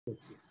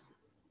Yes.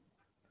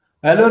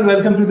 Hello and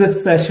welcome to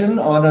this session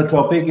on a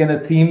topic and a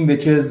theme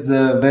which is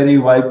very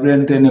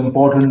vibrant and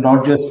important,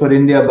 not just for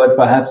India, but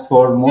perhaps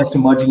for most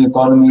emerging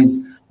economies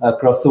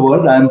across the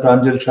world. I am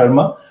Pranjal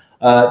Sharma.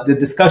 The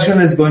discussion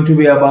is going to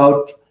be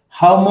about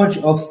how much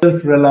of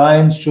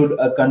self-reliance should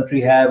a country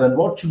have and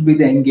what should be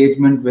the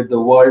engagement with the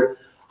world.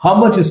 How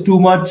much is too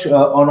much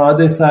on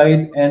either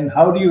side, and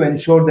how do you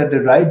ensure that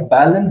the right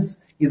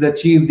balance is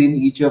achieved in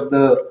each of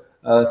the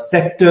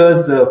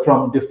sectors,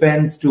 from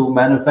defense to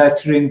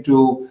manufacturing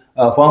to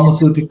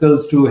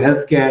pharmaceuticals to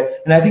healthcare.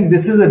 And I think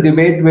this is a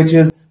debate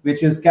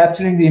which is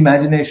capturing the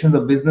imagination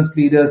of business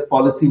leaders,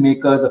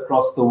 policymakers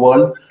across the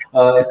world,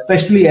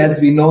 especially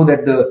as we know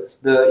that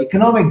the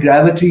economic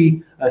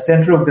gravity,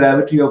 center of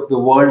gravity of the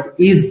world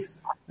is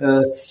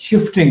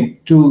shifting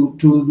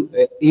to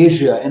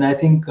Asia. And I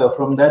think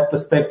from that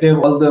perspective,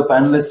 all the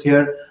panelists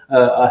here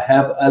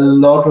have a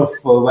lot of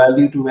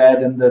value to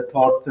add in their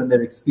thoughts and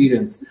their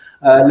experience.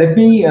 Let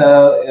me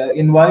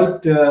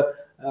invite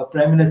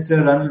Prime Minister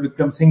Ranil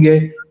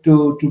Wickremesinghe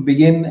to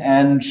begin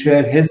and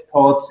share his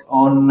thoughts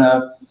on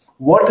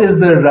what is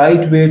the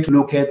right way to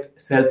look at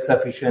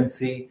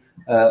self-sufficiency.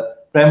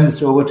 Prime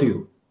Minister, over to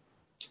you.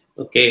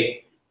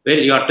 Okay. Well,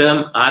 your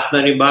term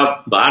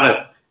Atmanirbhar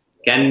Bharat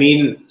can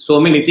mean so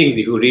many things.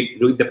 If you read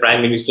the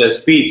Prime Minister's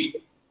speech,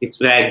 it's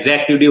where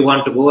exactly do you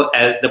want to go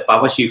as the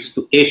power shifts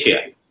to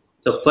Asia.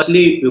 So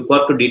firstly, you've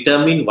got to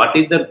determine what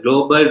is the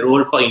global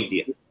role for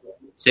India.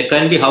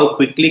 Secondly, how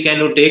quickly can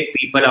you take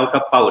people out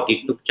of poverty?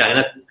 It took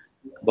China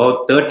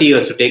about 30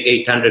 years to take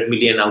 800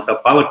 million out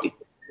of poverty.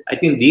 I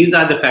think these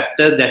are the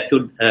factors that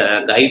should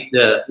guide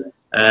the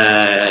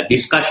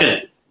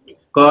discussion,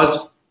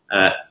 because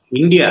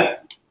India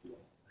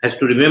has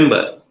to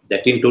remember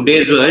that in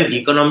today's world,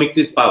 economics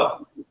is power.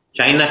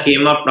 China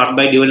came up not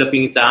by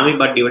developing its army,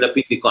 but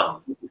developing its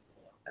economy.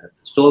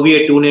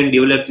 Soviet Union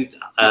developed its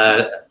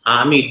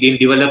army, didn't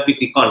develop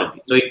its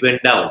economy, so it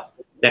went down.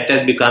 That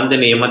has become the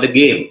name of the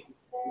game.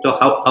 So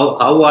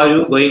how are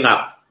you going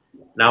up?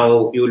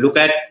 Now you look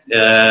at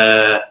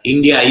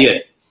India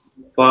here.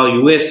 For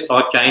US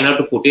or China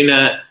to put in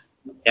a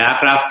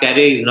aircraft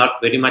carrier is not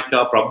very much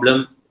a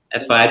problem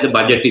as far as the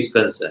budget is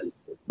concerned.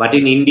 But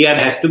in India,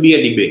 there has to be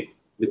a debate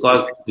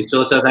because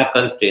resources are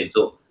constrained.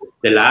 So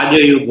the larger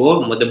you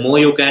go, the more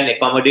you can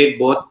accommodate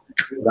both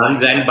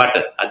guns and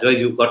butter. Otherwise,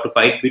 you've got to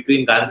fight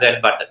between guns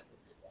and butter.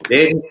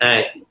 Then,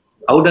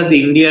 how does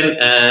the Indian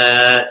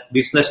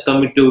business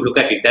community look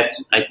at it?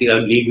 That's, I think,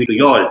 I'll leave it to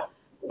you all.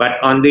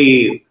 But on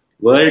the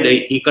World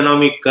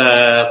Economic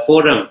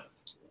Forum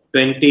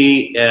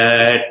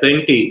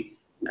 2020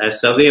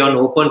 survey on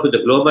open to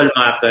the global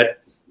market,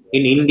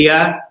 in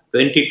India,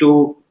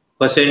 22%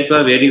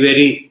 were very,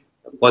 very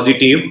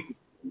positive,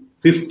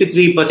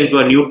 53%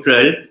 were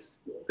neutral,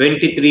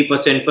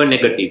 23% were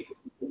negative.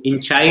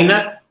 In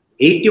China,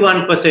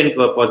 81%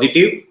 were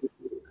positive,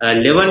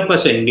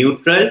 11%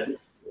 neutral,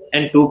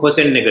 and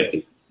 2%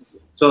 negative.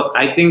 So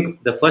I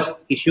think the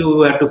first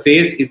issue we have to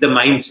face is the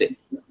mindset.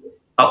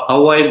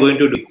 How are you going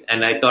to do it?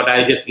 And I thought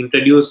I'll just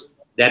introduce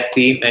that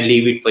theme and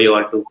leave it for you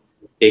all to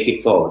take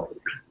it forward.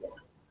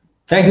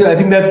 Thank you. I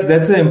think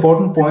that's an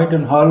important point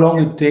on how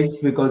long it takes,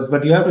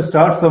 but you have to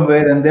start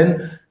somewhere and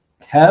then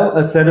have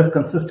a set of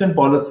consistent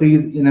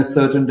policies in a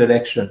certain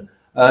direction.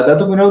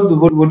 Dr. Vinod,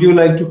 would you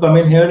like to come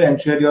in here and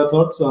share your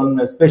thoughts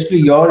on especially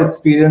your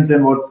experience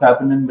and what's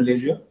happened in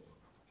Malaysia?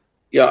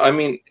 Yeah, I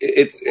mean,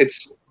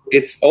 it's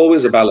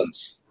always a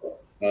balance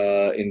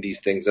in these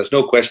things. There's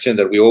no question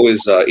that we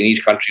always, in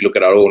each country, look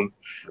at our own,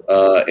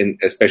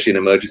 especially in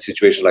emergency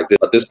situations like this.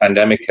 But this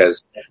pandemic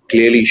has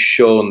clearly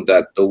shown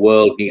that the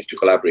world needs to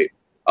collaborate.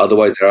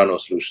 Otherwise, there are no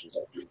solutions.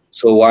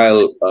 So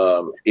while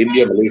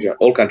India, Malaysia,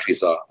 all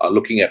countries are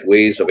looking at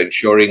ways of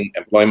ensuring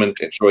employment,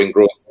 ensuring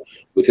growth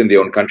within their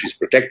own countries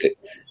protected,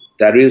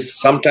 there is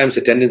sometimes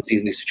a tendency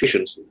in these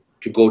situations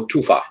to go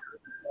too far.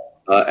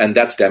 And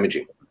that's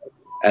damaging.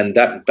 And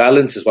that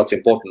balance is what's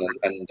important.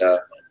 And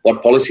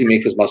what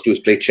policymakers must do is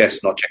play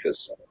chess, not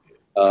checkers.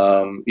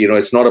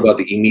 It's not about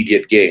the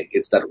immediate gain.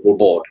 It's that whole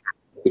board,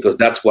 because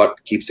that's what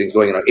keeps things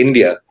going.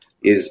 India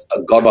is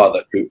a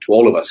godfather to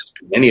all of us,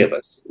 to many of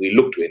us. We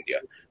look to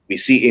India. We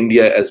see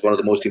India as one of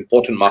the most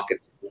important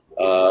markets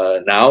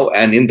now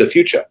and in the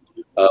future.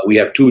 We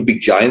have two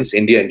big giants,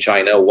 India and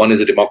China. One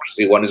is a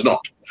democracy, one is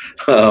not.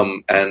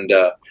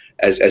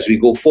 As we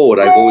go forward,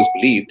 I've always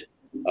believed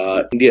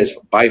India is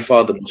by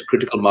far the most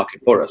critical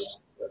market for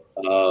us,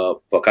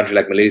 for a country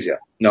like Malaysia.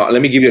 Now,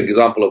 let me give you an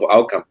example of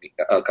our company,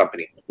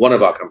 one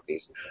of our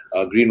companies,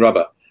 Green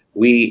Rubber.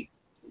 We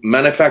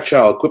manufacture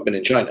our equipment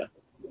in China.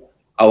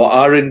 Our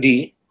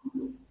R&D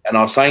and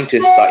our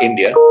scientists are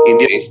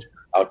India-based.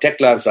 Our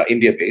tech labs are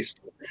India-based.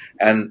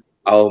 And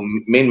our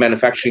main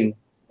manufacturing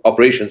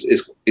operations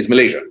is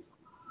Malaysia.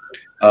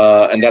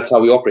 And that's how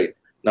we operate.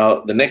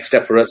 Now, the next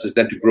step for us is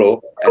then to grow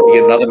and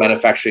get another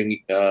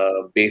manufacturing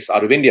base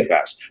out of India,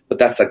 perhaps. But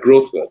that's a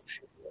growth curve.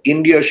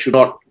 India should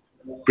not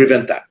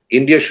prevent that.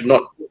 India should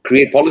not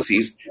create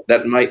policies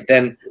that might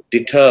then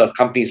deter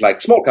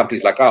small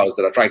companies like ours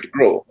that are trying to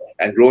grow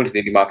and grow into the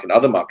Indian market and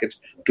other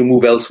markets to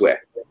move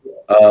elsewhere.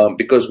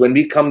 because when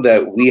we come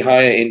there, we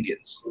hire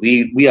Indians.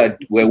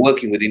 We're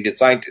working with Indian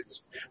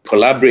scientists,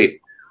 collaborate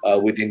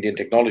with Indian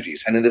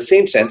technologies, and in the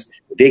same sense,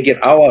 they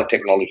get our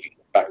technology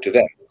back to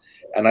them.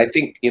 And I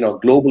think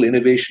global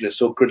innovation is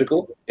so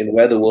critical in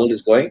where the world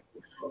is going,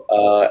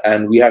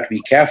 and we have to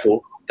be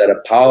careful that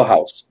a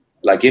powerhouse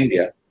like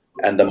India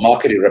and the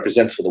market it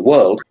represents for the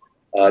world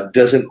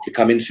doesn't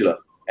become insular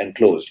and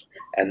closed.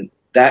 And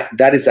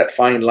that is that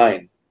fine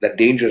line, that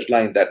dangerous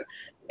line that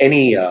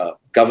any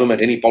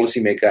government, any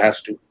policymaker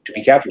has to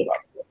be careful about.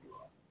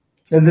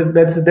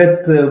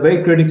 That's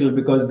very critical,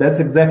 because that's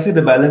exactly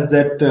the balance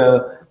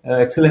that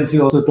Excellency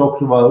also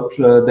talked about,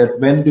 that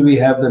when do we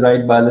have the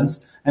right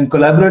balance and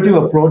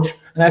collaborative approach.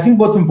 And I think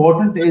what's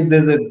important is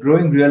there's a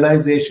growing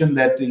realization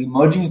that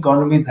emerging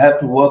economies have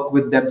to work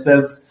with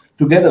themselves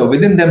together,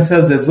 within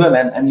themselves as well.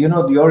 And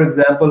your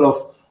example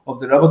of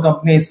the rubber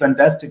company is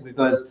fantastic,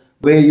 because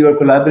where you're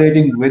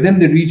collaborating within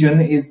the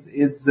region is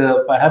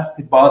perhaps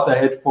the path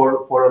ahead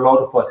for a lot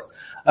of us.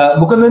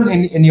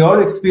 Mukundan, in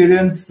your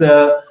experience,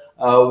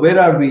 where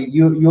are we?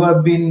 You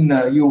have been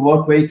you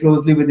work very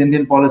closely with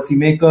Indian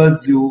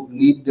policymakers. You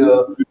lead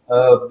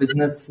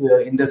business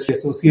industry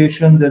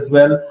associations as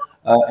well,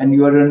 and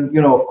you are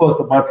in, of course,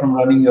 apart from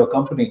running your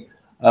company.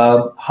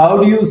 How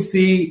do you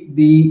see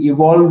the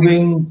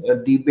evolving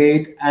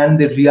debate and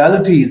the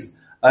realities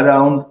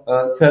around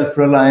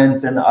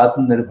self-reliance and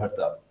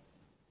Atmanirbharta?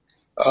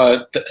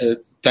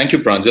 Thank you,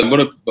 Pranjal. I'm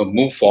going to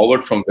move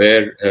forward from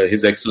where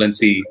His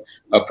Excellency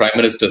Prime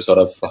Minister sort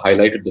of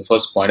highlighted the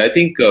first point. I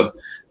think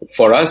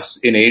for us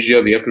in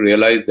Asia, we have to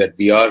realize that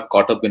we are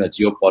caught up in a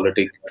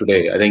geopolitic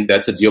today. I think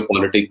that's a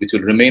geopolitic which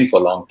will remain for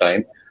a long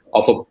time,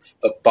 of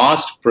a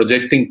past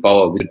projecting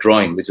power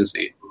withdrawing, which is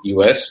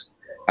US.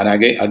 And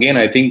again,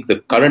 I think the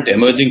current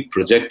emerging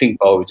projecting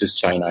power, which is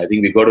China. I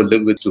think we've got to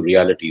live with two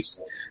realities.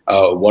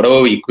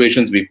 Whatever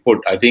equations we put,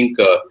 I think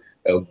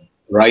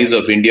rise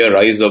of India,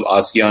 rise of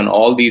ASEAN,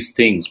 all these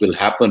things will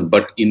happen,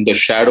 but in the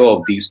shadow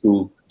of these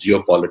two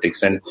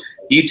geopolitics. And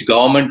each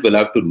government will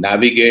have to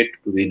navigate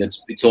in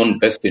its own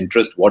best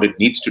interest what it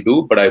needs to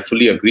do. But I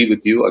fully agree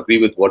with you, agree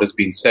with what has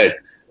been said,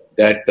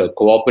 that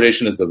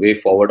cooperation is the way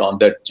forward on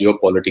that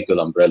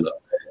geopolitical umbrella.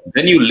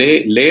 Then you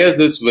layer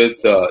this with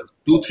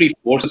 2-3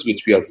 forces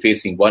which we are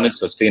facing. One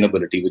is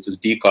sustainability, which is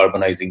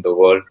decarbonizing the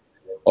world.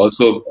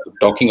 Also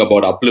talking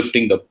about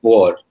uplifting the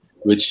poor,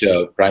 which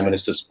Prime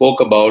Minister spoke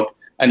about.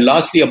 And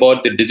lastly,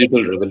 about the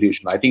digital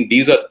revolution. I think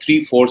these are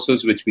 3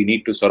 forces which we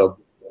need to sort of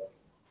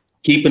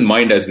keep in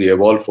mind as we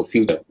evolve for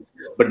future.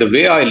 But the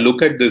way I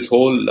look at this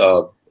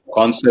whole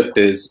concept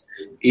is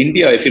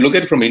India, if you look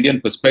at it from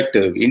Indian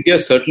perspective, India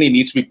certainly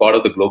needs to be part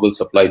of the global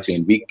supply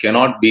chain. We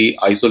cannot be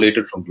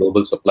isolated from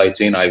global supply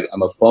chain.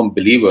 I'm a firm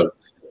believer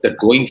that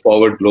going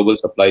forward, global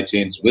supply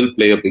chains will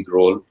play a big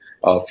role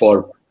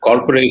for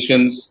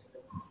corporations.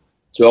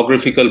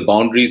 Geographical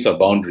boundaries are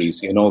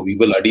boundaries. We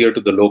will adhere to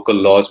the local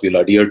laws, we'll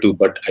adhere to,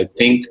 but I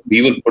think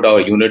we will put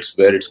our units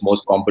where it's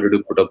most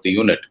competitive to put up the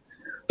unit.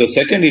 The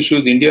second issue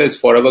is India is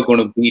forever going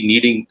to be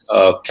needing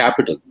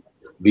capital.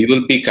 We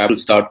will be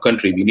capital-starved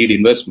country. We need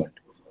investment.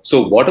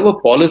 So whatever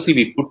policy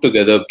we put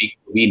together,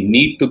 we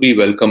need to be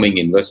welcoming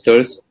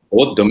investors,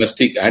 both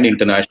domestic and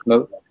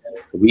international.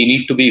 We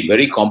need to be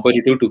very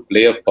competitive to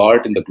play a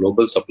part in the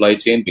global supply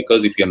chain,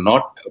 because if you're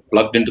not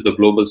plugged into the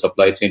global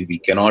supply chain, we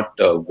cannot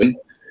win.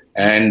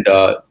 And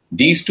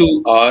these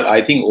two are,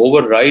 I think,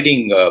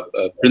 overriding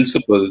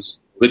principles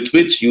with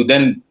which you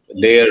then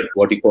layer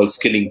what you call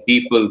skilling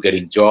people,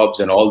 getting jobs,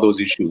 and all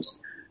those issues.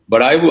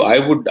 But I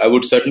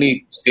would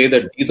certainly say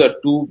that these are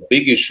 2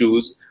 big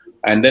issues.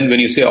 And then when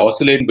you say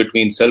oscillating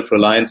between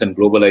self-reliance and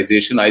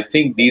globalization, I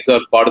think these are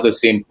part of the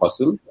same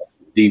puzzle.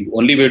 The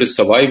only way to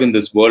survive in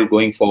this world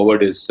going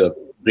forward is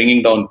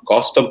bringing down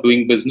cost of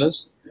doing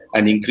business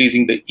and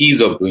increasing the ease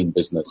of doing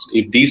business.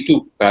 If these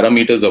 2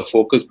 parameters are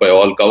focused by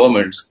all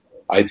governments,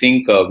 I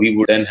think we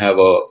would then have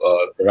a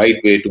right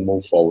way to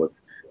move forward.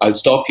 I'll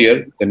stop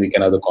here, then we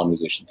can have the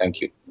conversation.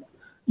 Thank you.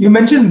 You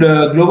mentioned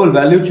global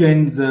value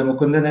chains,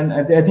 Mukundan, and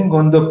I think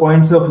on the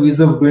points of ease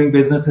of doing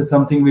business is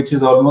something which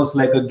is almost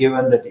like a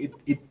given, that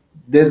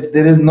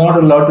there is not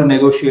a lot to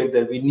negotiate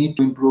there. We need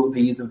to improve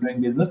the ease of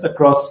doing business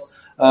across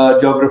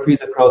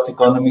geographies, across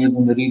economies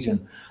in the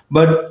region.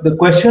 But the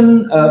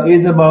question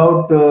is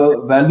about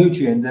value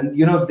chains, and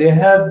they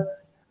have,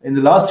 in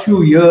the last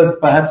few years,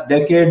 perhaps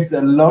decades,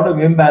 a lot of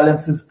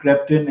imbalances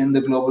crept in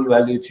the global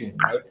value chain,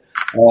 right?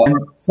 And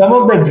some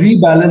of that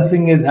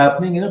rebalancing is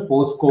happening in a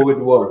post-COVID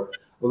world,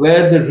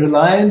 where the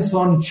reliance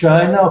on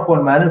China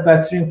for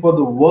manufacturing for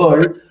the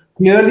world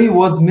clearly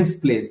was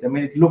misplaced. I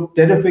mean, it looked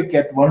terrific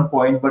at one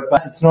point, but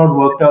perhaps it's not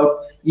worked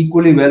out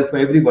equally well for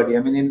everybody. I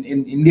mean,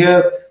 in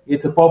India,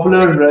 it's a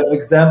popular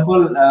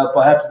example.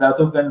 Perhaps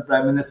Datuk and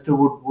Prime Minister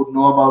would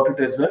know about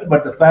it as well.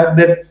 But the fact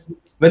that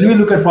when we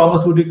look at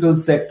pharmaceutical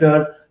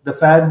sector, the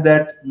fact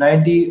that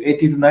 80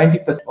 to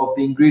 90% of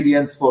the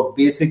ingredients for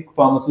basic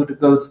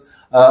pharmaceuticals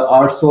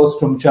are sourced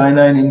from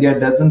China, and India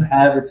doesn't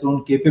have its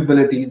own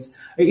capabilities,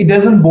 it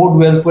doesn't bode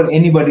well for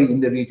anybody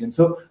in the region.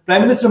 So,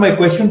 Prime Minister, my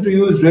question to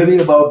you is really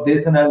about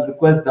this, and I'll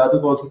request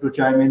Datuk also to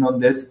chime in on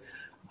this.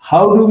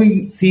 how do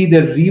we see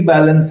the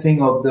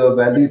rebalancing of the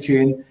value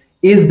chain?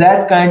 Is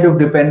that kind of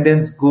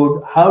dependence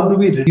good? How do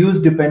we reduce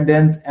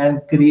dependence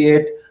and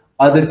create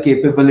other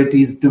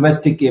capabilities,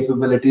 domestic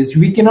capabilities?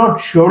 We cannot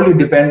surely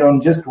depend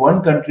on just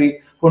one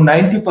country for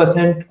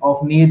 90%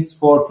 of needs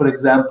for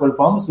example,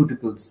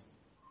 pharmaceuticals.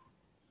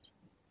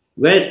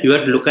 Well, you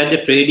have to look at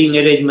the trading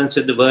arrangements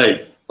of the world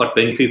for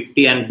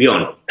 2050 and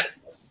beyond.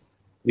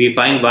 We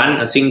find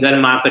a single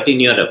market in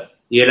Europe.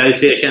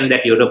 Realization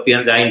that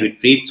Europeans are in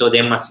retreat, so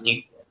they must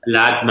need a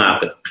large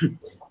market.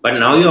 But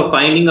now you're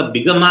finding a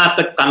bigger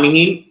market coming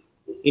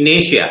in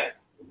Asia,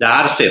 the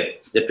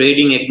RCEP, the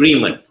trading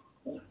agreement.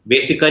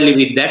 Basically,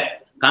 with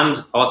that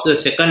comes also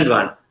the second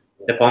one,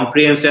 the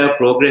Comprehensive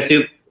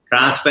Progressive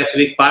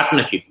Trans-Pacific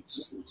Partnership.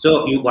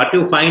 So what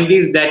you find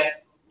is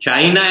that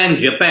China and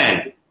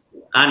Japan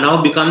are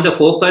now become the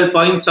focal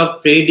points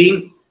of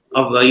trading,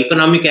 of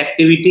economic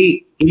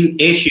activity in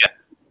Asia.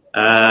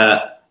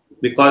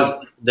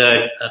 Because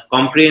the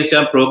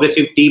Comprehensive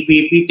Progressive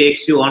TPP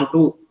takes you on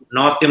to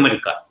North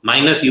America,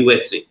 minus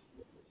USA.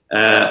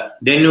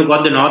 Then you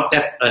got the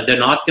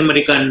North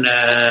American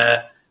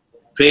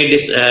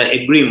trade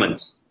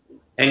agreements.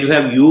 And you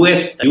have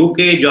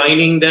UK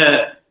joining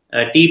the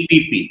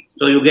TPP.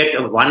 So you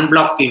get one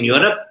block in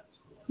Europe,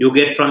 you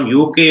get from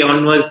UK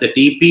onwards the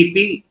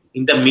TPP,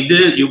 in the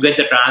middle you get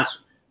the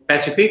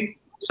Trans-Pacific,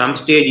 some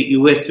stage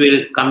US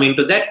will come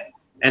into that,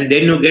 and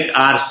then you get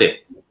RCEP.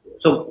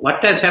 So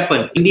what has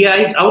happened? India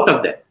is out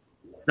of that.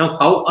 Now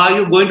how are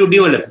you going to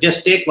develop?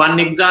 Just take one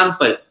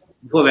example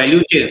for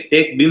value chains,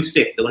 take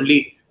BIMSTEC, the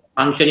only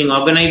functioning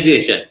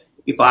organization.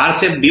 If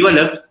RCEP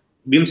develops,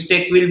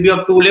 BIMSTEC will be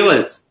of two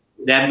levels.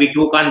 There will be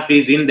two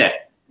countries in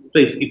that. So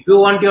if you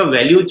want your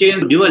value chain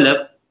to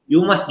develop,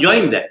 you must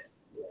join that.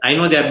 I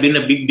know there have been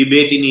a big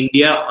debate in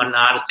India on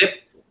RCEP,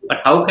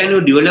 but how can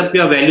you develop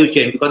your value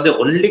chain? Because the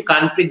only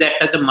country that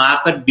has a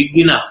market big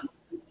enough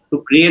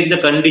to create the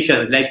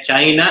conditions like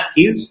China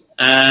is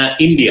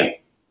India.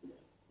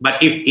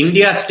 But if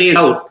India stays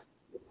out,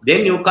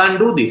 then you can't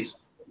do this.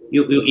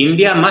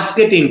 India must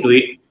get into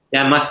it.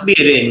 There must be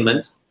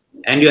arrangements.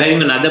 And you're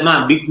having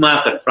another big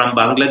market from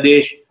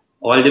Bangladesh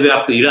all the way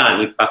up to Iran.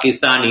 With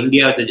Pakistan,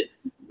 India, the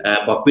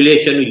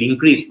population will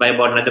increase by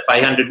about another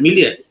 500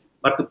 million.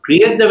 But to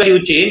create the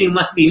value chain, you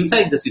must be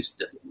inside the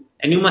system.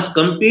 And you must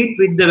compete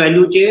with the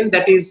value chain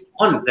that is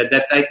on.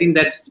 I think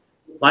that's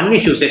one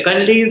issue.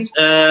 Secondly, is,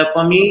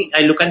 for me,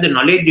 I look at the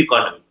knowledge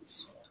economy.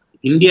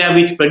 India,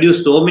 which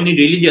produced so many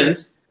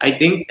religions, I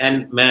think,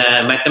 and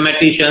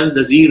mathematicians,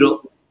 the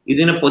zero, is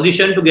in a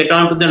position to get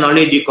on to the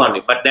knowledge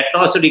economy. But that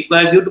also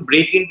requires you to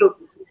break into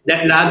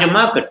that larger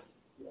market.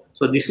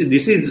 So this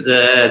is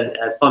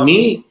for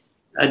me,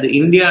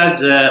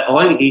 India's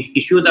all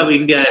issues of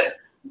India.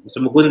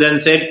 Mr.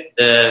 Mukundan said,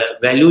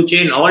 value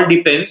chain all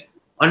depends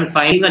on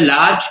finding a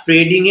large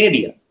trading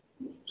area.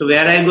 So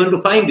where are you going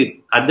to find it?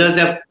 Others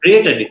have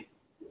created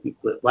it.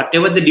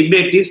 Whatever the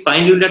debate is,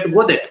 you will have to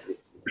go there.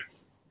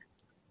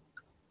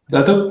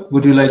 Tata,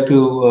 would you like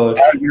to?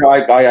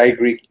 I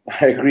agree.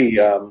 I agree.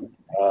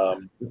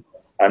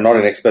 I'm not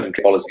an expert in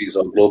trade policies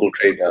or global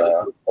trade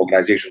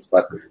organizations,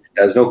 but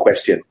there's no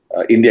question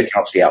India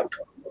cannot stay out.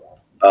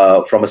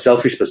 From a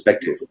selfish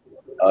perspective,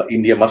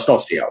 India must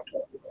not stay out.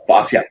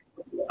 For ASEAN,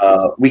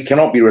 we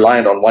cannot be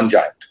reliant on one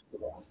giant.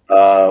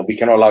 We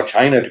cannot allow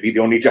China to be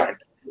the only giant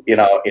in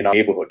our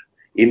neighborhood.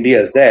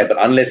 India is there, but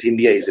unless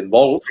India is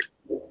involved,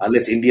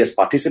 unless India is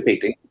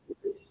participating,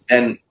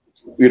 then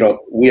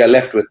we are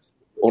left with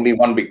only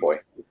one big boy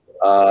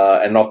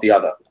and not the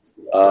other.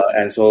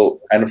 And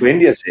for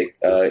India's sake,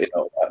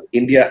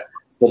 India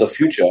for the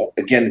future,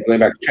 again going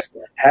back to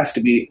China, has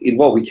to be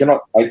involved.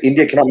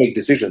 India cannot make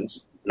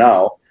decisions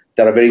now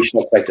that are very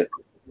short-sighted.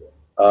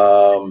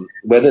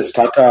 Whether it's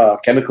Tata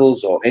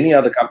Chemicals or any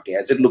other company,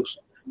 as it looks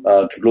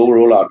to global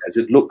rollout, as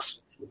it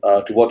looks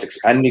towards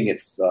expanding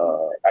its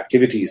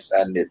activities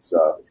and its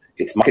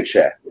market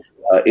share,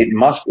 it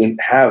must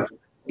have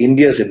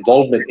India's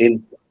involvement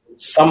in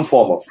some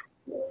form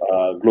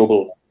of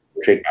global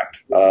trade pact.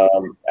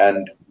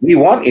 And we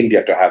want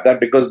India to have that,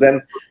 because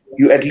then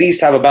you at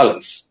least have a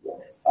balance.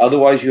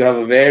 Otherwise, you have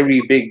a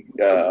very big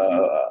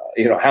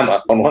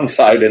hammer on one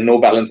side and no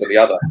balance on the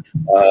other,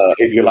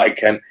 if you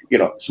like. And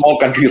small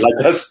countries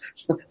like us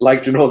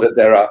like to know that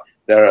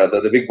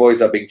the big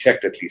boys are being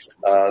checked at least.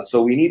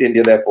 So we need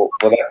India there for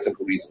that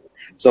simple reason.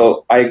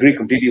 So I agree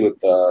completely with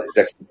His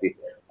Excellency.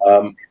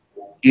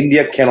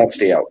 India cannot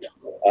stay out,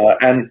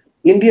 and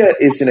India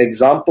is an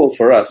example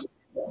for us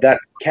that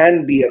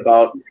can be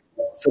about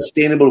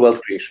sustainable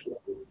wealth creation.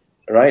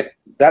 Right?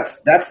 That's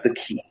the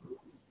key.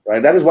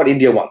 Right? That is what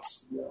India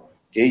wants.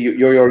 Okay,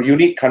 you're a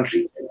unique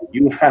country.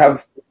 You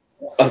have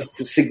a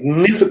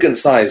significant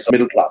size of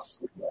middle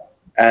class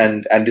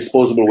and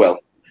disposable wealth,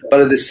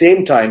 but at the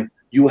same time,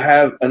 you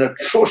have an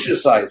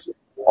atrocious size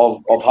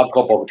of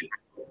hardcore poverty.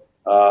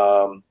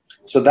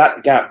 So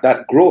that gap,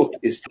 that growth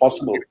is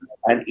possible,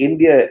 and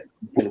India,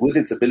 with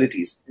its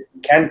abilities,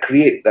 can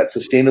create that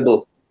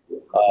sustainable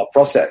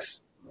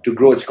process to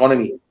grow its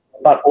economy,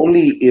 but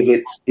only if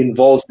it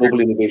involves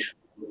global innovation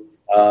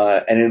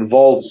and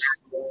involves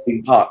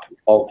being part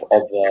of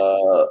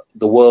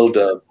the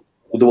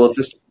world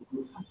system.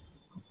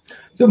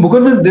 So,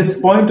 Mukundan, this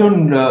point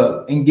on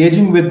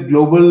engaging with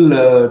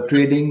global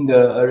trading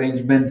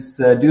arrangements,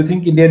 do you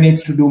think India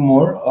needs to do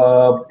more?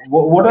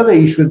 What are the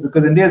issues?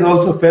 Because India has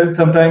also felt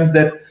sometimes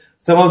that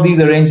some of these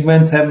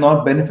arrangements have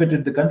not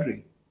benefited the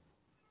country.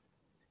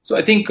 So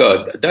I think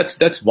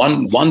that's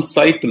one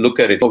side to look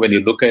at it. When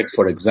you look at,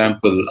 for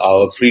example,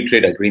 our free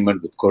trade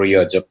agreement with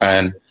Korea,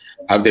 Japan,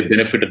 have they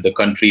benefited the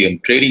country in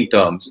trading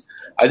terms?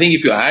 I think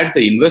if you add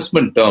the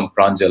investment term,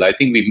 Pranjal, I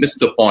think we missed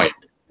the point.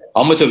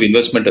 How much of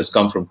investment has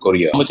come from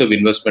Korea? How much of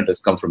investment has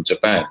come from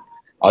Japan?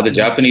 Are the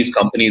Japanese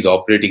companies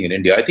operating in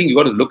India? I think you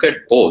got to look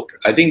at both.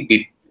 I think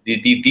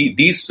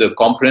these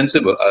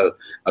comprehensive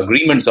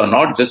agreements are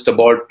not just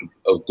about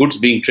goods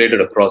being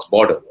traded across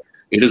border.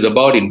 It is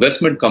about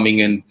investment coming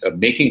in,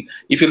 making.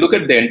 If you look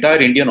at the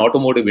entire Indian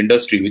automotive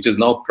industry, which is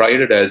now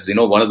prided as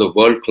one of the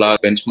world-class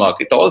benchmark,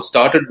 it all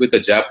started with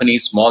a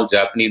small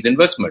Japanese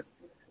investment,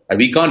 and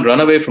we can't run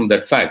away from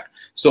that fact.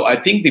 So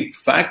I think the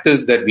fact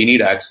is that we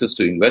need access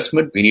to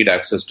investment, we need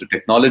access to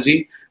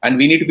technology, and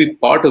we need to be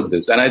part of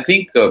this. And I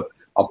think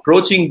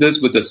approaching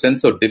this with a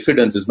sense of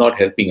diffidence is not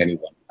helping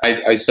anyone.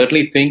 I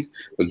certainly think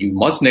you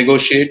must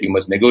negotiate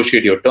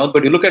your terms,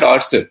 but you look at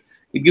RCEP.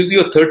 It gives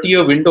you a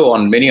 30-year window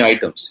on many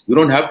items. You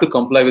don't have to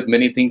comply with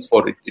many things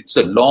for it. It's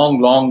a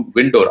long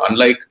window,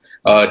 unlike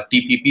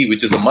TPP,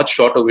 which is a much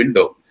shorter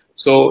window.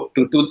 So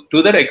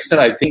to that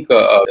extent, I think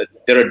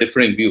there are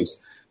differing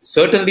views.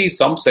 Certainly,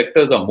 some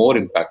sectors are more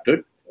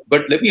impacted.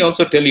 But let me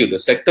also tell you, the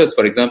sectors,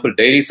 for example,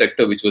 dairy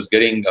sector, which was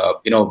getting,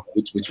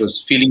 which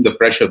was feeling the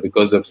pressure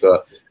because of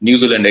New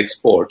Zealand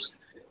exports.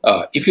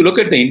 If you look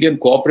at the Indian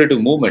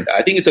cooperative movement,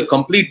 I think it's a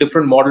complete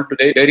different model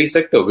today, dairy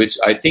sector, which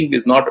I think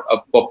is not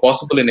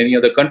possible in any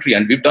other country.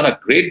 And we've done a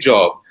great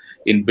job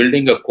in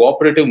building a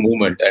cooperative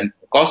movement and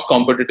cost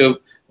competitive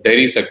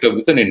dairy sector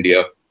within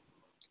India.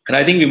 And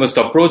I think we must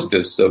approach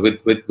this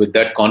with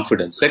that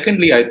confidence.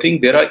 Secondly, I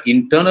think there are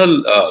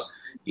internal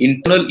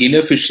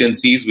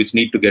inefficiencies which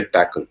need to get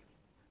tackled.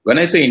 When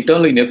I say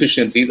internal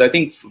inefficiencies, I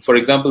think, for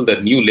example,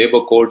 the new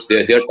labor codes,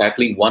 they are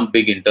tackling one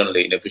big internal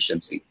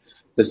inefficiency.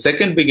 The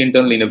second big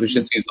internal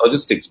inefficiency is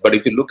logistics. But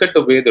if you look at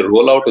the way the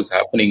rollout is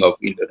happening of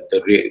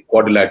the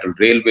quadrilateral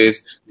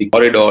railways, the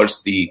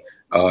corridors, the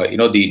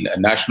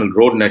national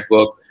road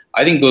network,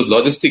 I think those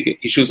logistic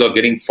issues are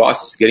getting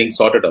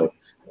sorted out.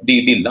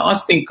 The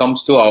last thing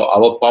comes to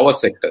our power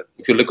sector.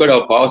 If you look at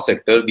our power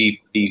sector,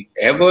 the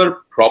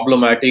ever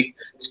problematic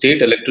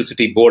state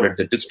electricity board at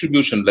the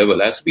distribution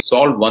level has to be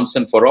solved once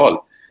and for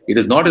all. It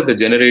is not at the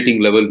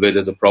generating level where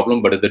there's a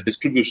problem, but at the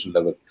distribution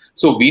level.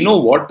 So we know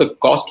what the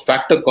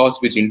factor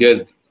cost, which India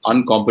is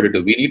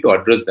uncompetitive. We need to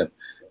address them.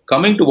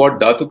 Coming to what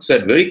Datuk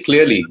said very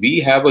clearly,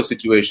 we have a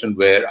situation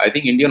where I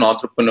think Indian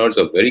entrepreneurs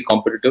are very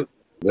competitive,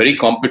 very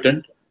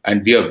competent,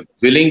 and we are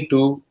willing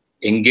to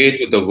engage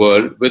with the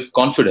world with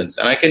confidence.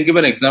 And I can give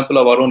an example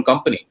of our own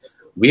company.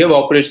 We have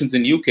operations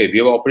in UK. We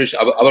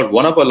have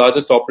one of our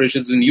largest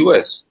operations in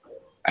US.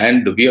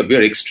 And we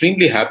are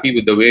extremely happy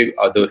with the way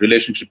the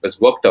relationship has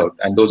worked out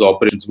and those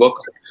operations work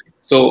out.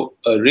 So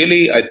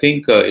really, I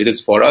think it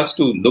is for us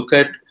to look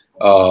at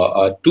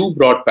two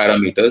broad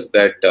parameters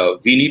that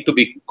we need to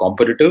be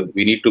competitive.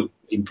 We need to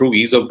improve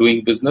ease of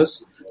doing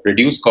business,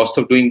 reduce cost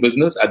of doing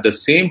business. At the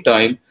same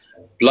time,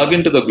 plug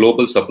into the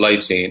global supply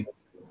chain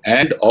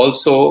and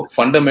also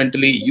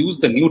fundamentally use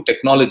the new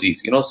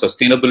technologies.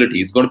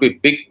 Sustainability is going to be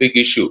a big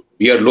issue.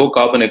 We are low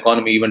carbon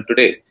economy even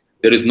today.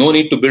 There is no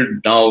need to build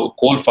now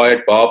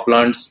coal-fired power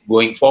plants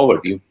going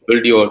forward. You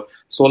build your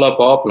solar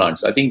power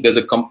plants. I think there's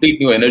a complete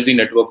new energy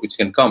network which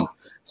can come.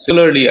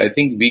 Similarly, I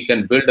think we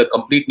can build a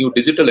complete new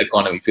digital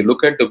economy. If you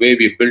look at the way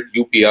we built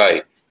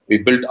UPI, we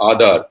built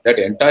Aadhaar, that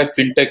entire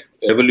fintech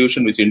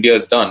revolution which India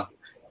has done,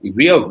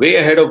 we are way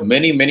ahead of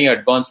many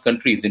advanced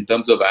countries in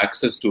terms of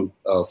access to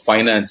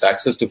finance,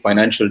 access to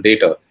financial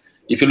data.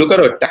 If you look at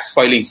our tax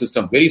filing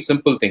system, very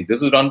simple thing.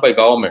 This is run by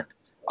government.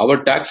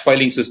 Our tax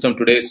filing system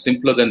today is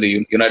simpler than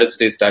the United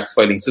States tax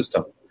filing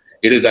system.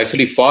 It is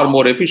actually far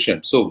more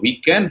efficient. So we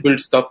can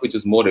build stuff which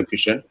is more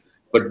efficient,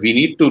 but we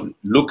need to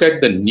look at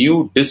the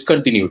new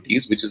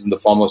discontinuities, which is in the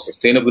form of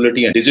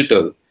sustainability and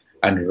digital,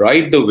 and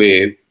ride the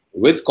wave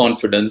with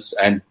confidence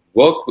and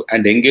work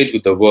and engage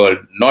with the world,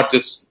 not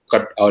just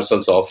cut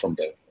ourselves off from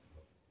there.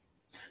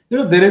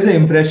 There is an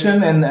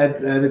impression, and I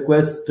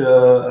request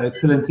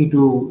Excellency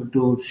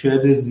to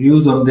share his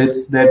views on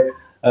this, that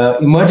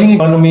emerging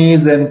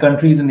economies and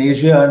countries in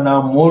Asia are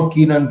now more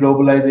keen on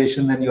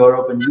globalization than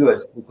Europe and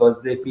US, because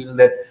they feel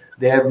that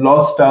they have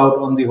lost out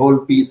on the whole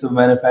piece of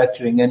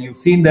manufacturing. And you've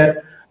seen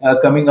that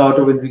coming out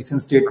of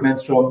recent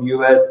statements from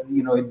US.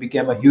 It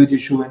became a huge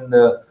issue in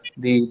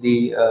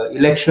the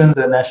elections,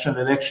 the national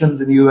elections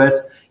in the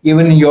US.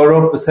 Even in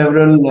Europe,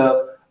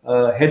 several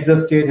heads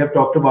of state have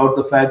talked about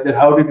the fact that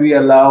how did we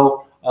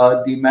allow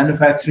the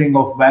manufacturing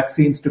of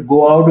vaccines to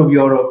go out of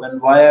Europe,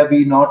 and why are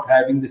we not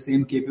having the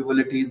same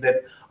capabilities that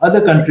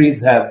other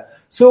countries have?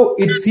 So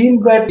it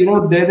seems that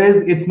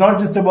it's not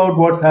just about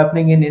what's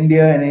happening in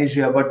India and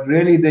Asia, but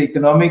really the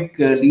economic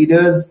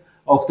leaders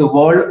of the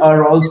world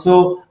are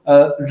also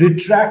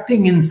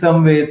retracting in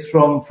some ways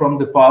from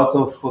the path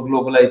of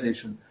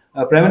globalization.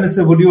 Prime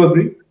Minister, would you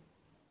agree?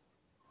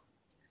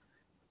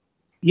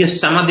 Yes,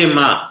 some of them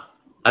are,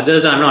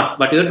 others are not.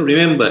 But you have to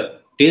remember,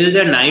 till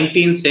the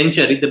 19th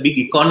century, the big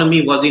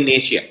economy was in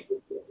Asia,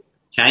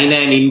 China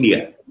and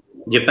India.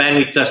 Japan,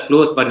 which was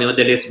close but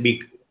nevertheless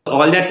big.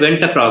 All that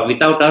went across.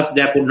 Without us,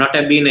 there could not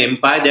have been an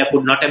empire, there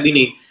could not have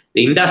been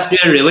the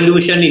Industrial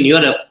Revolution in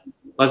Europe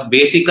was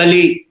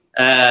basically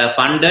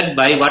funded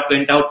by what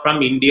went out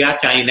from India,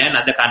 China and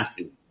other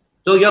countries.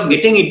 So you're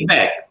getting it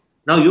back.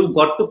 Now you've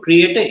got to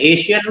create an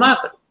Asian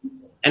market,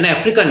 an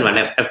African one.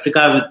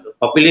 Africa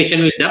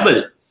population will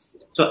double.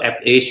 So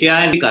Asia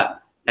and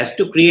Africa has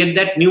to create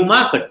that new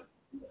market.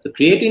 So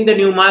creating the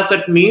new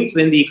market means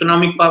when the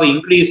economic power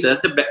increases,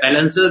 the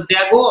balances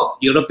there go off.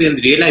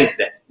 Europeans realized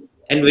that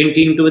and went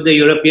into the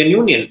European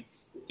Union.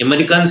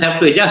 Americans have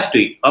to adjust to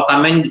it or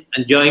come and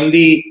join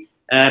the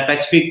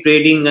Pacific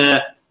trading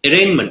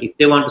arrangement if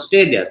they want to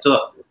stay there.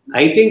 So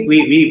I think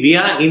we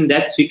are in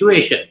that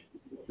situation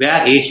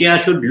where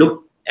Asia should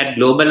look at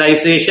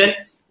globalization,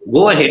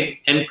 go ahead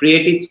and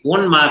create its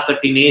own market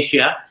in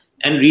Asia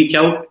and reach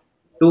out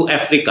to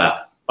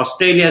Africa.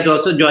 Australia is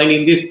also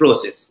joining this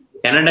process.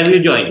 Canada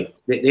will join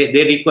it.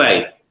 They require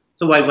it.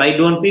 So why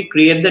don't we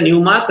create the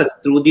new markets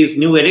through these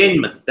new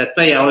arrangements? That's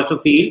why I also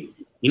feel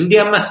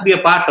India must be a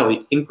part of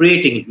it in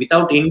creating it.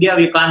 Without India,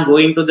 we can't go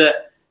into the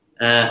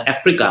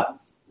Africa.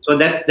 So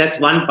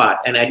that's one part.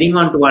 And adding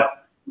on to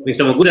what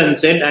Mr. Mukundan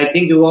said, I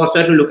think you also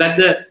have to look at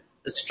the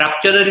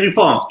structural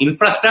reforms.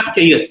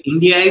 Infrastructure, yes,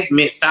 India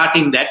is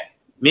starting that,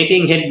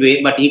 making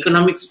headway, but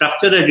economic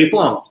structural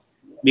reforms,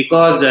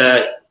 because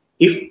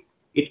if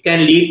it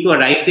can lead to a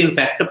rise in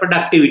factor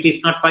productivity,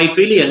 it's not 5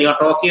 trillion, you're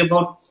talking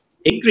about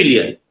 8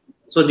 trillion.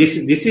 So this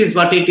is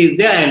what it is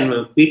there.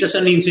 And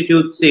Peterson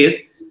Institute says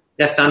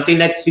that something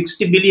like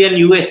 60 billion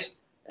US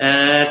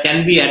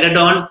can be added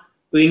on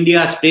to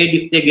India's trade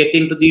if they get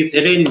into these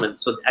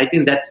arrangements. So I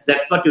think that's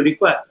what you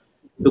require.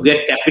 To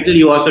get capital,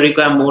 you also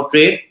require more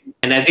trade.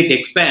 And as it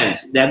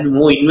expands, there will be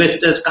more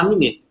investors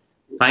coming in.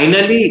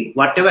 Finally,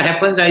 whatever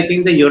happens, I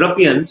think the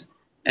Europeans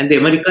and the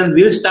Americans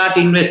will start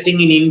investing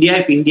in India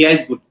if India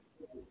is good.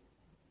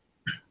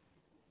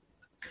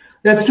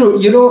 That's true.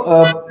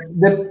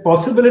 The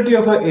possibility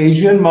of an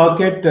Asian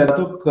market,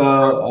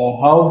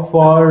 how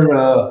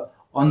far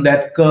on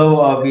that curve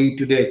are we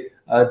today?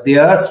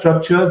 There are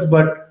structures,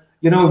 but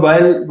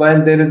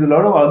while there is a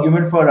lot of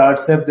argument for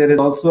RCEP, there is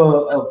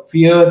also a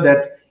fear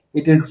that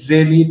it is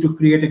really to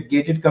create a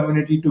gated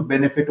community to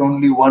benefit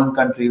only one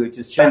country, which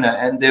is China,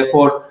 and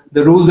therefore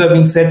the rules are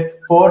being set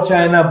for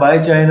China by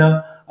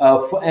China,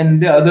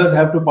 and the others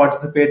have to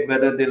participate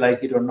whether they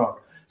like it or not.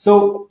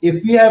 So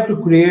if we have to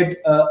create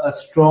a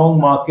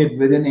strong market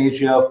within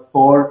Asia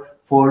for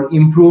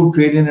improved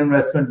trade and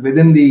investment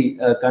within the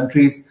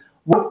countries,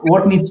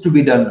 what needs to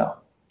be done now?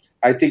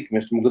 I think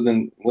Mr.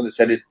 Mukundan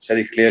said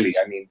it clearly.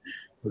 I mean,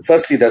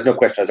 firstly, there's no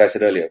question, as I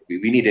said earlier,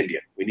 we need India.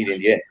 We need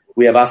India.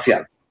 We have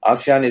ASEAN.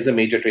 ASEAN is a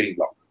major trading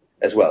bloc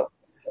as well.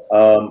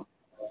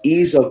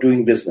 Ease of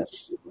doing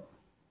business.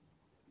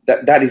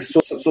 That is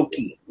so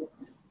key.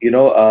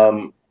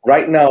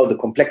 Right now, the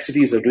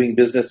complexities of doing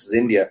business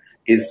in India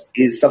is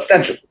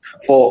substantial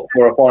for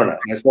a foreigner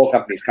and small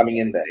companies coming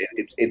in there.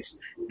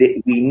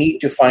 We need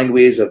to find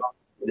ways of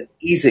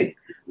easing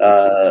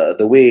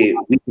the way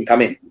we can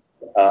come in.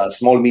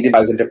 Small,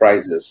 medium-sized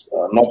enterprises,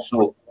 not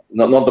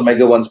the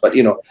mega ones, but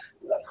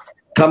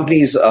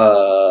companies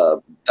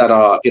that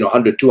are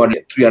 100,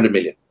 200, 300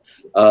 million.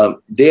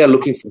 They are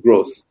looking for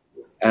growth,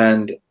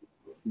 and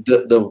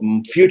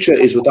the future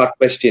is without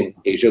question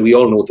Asia. We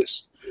all know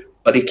this.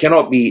 But it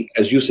cannot be,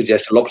 as you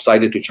suggest,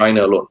 lopsided to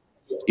China alone.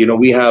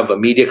 We have a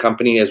media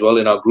company as well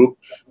in our group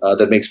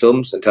that makes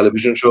films and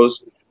television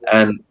shows.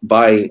 And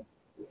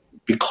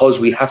because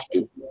we have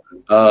to,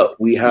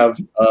 we have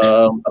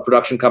a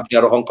production company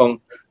out of Hong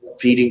Kong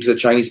feeding to the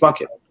Chinese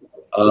market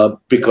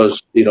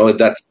because,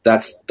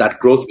 that's that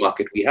growth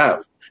market we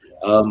have.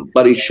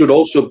 But it should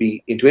also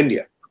be into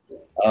India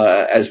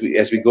as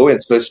we go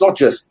in. So it's not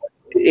just,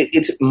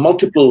 it's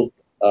multiple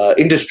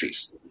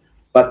industries.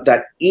 But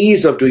that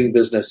ease of doing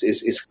business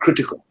is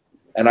critical.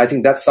 And I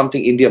think that's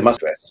something India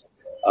must address.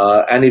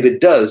 And if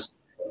it does,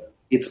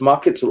 its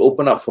markets will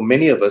open up for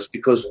many of us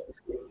because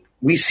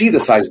we see the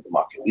size of the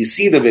market. We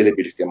see the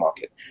availability of the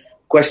market.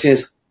 Question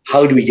is,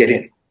 how do we get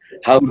in?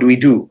 How do we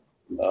do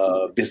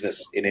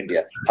business in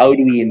India? How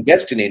do we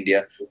invest in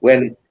India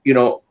when,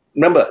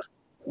 remember,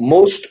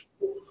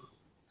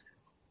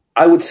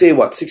 I would say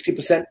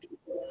 60%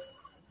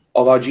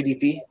 of our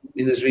GDP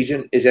in this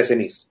region is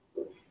SMEs.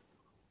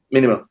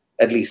 Minimum.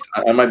 At least.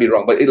 I might be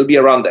wrong, but it'll be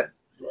around then,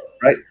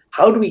 right?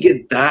 How do we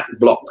get that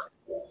block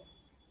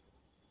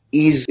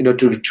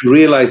to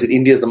realize that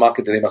India is the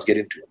market that they must get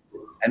into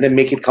and then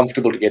make it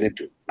comfortable to get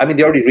into? I mean,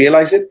 they already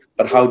realize it,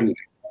 but how do they?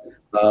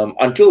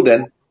 Until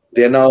then,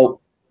 they're now,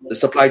 the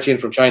supply chain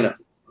from China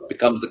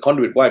becomes the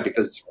conduit. Why?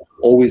 Because it's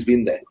always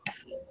been there.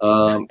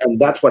 And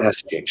that's what has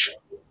to change.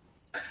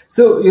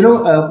 So,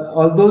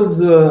 all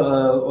those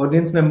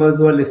audience members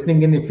who are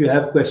listening in, if you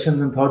have questions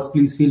and thoughts,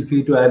 please feel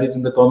free to add it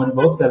in the comment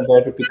box. I'll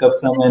try to pick up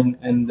some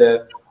and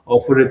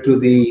offer it to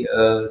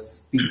the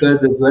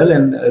speakers as well.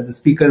 And the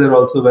speakers are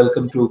also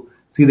welcome to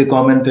see the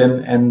comment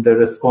and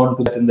respond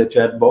to that in the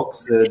chat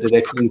box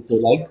directly if they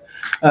like.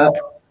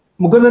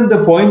 Mukundan,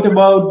 the point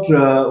about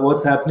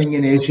what's happening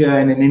in Asia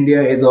and in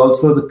India is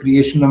also the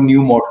creation of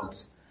new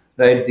models,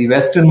 right? The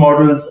Western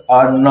models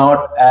are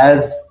not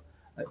as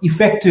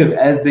effective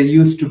as they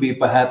used to be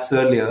perhaps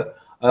earlier.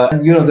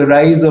 And the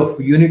rise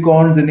of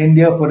unicorns in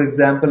India, for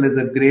example, is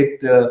a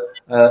great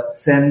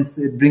sense.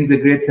 It brings a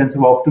great sense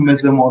of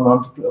optimism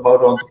about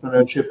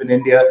entrepreneurship in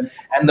India.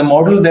 And the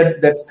model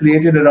that's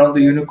created around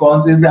the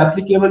unicorns is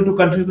applicable to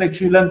countries like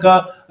Sri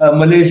Lanka,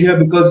 Malaysia,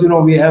 because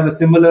we have a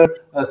similar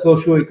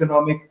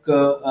socio-economic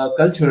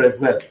culture as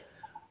well.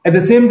 At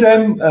the same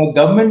time,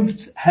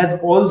 government has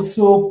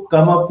also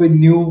come up with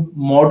new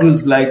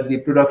models like the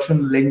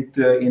production-linked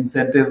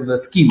incentive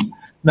scheme.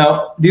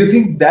 Now, do you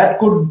think that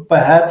could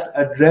perhaps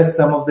address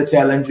some of the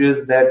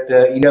challenges that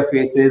India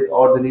faces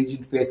or the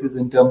region faces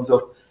in terms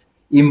of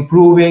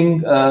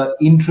improving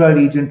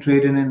intra-region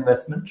trade and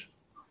investment?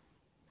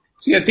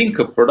 See, I think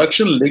a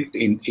production-linked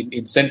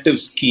incentive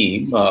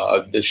scheme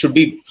there should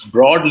be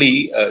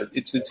broadly.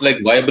 It's like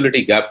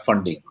viability gap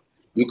funding.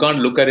 You can't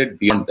look at it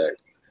beyond that.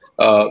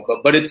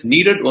 But it's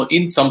needed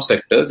in some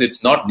sectors.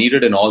 It's not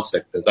needed in all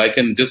sectors. I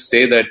can just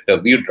say that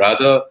we'd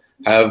rather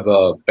have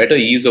better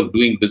ease of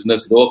doing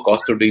business, lower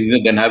cost of doing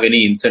it, than have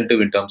any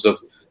incentive in terms of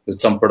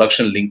some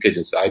production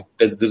linkages.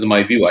 This is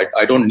my view.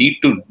 I don't need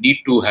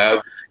to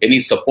have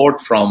any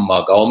support from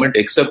government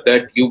except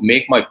that you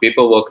make my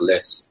paperwork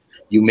less.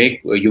 You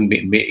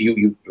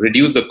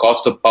reduce the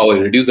cost of power,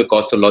 reduce the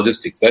cost of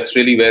logistics. That's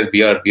really where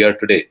we are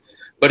today.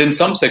 But in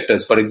some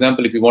sectors, for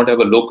example, if you want to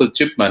have a local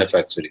chip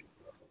manufacturing,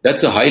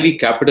 that's a highly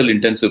capital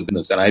intensive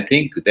business. And I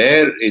think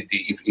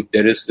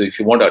if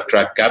you want to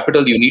attract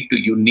capital, you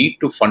need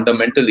to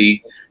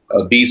fundamentally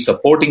be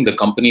supporting the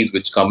companies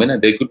which come in,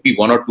 and there could be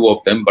one or two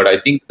of them. But I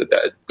think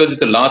that because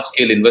it's a large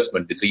scale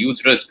investment, it's a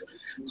huge risk.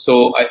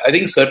 So I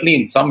think certainly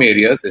in some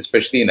areas,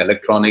 especially in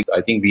electronics, I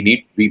think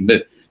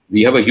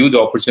we have a huge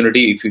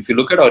opportunity. If you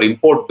look at our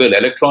import bill,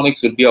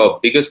 electronics will be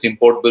our biggest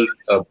import bill.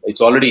 It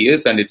already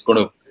is, and it's going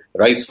to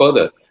rise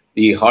further.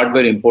 The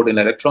hardware import in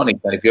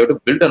electronics. And if you have to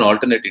build an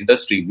alternate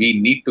industry,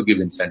 we need to give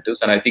incentives.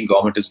 And I think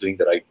government is doing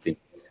the right thing.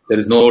 There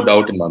is no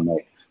doubt in my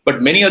mind.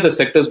 But many other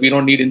sectors, we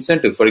don't need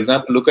incentive. For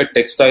example, look at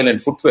textile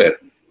and footwear,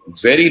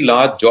 very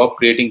large job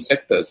creating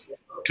sectors.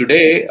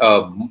 Today,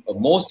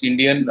 most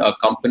Indian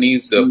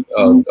companies,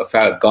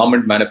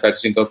 garment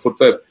manufacturing of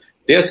footwear,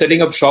 they are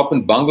setting up shop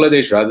in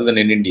Bangladesh rather than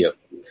in India.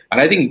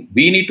 And I think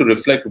we need to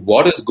reflect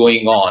what is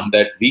going on,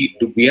 that we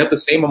have the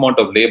same amount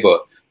of labor,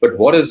 but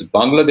what has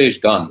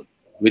Bangladesh done,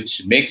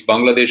 which makes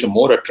Bangladesh a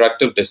more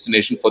attractive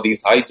destination for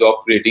these high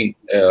job creating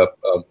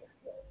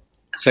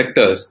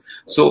sectors.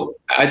 So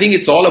I think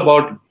it's all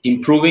about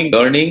improving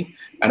learning.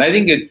 And I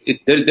think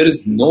there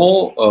is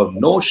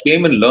no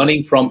shame in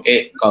learning from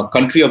a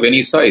country of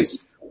any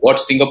size. What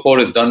Singapore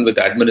has done with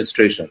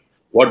administration,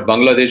 what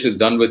Bangladesh has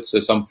done with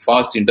some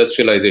fast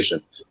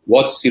industrialization,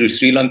 what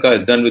Sri Lanka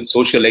has done with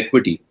social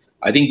equity.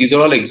 I think these are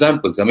all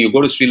examples. I mean, you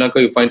go to Sri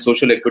Lanka, you find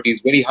social equity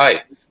is very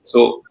high.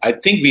 So I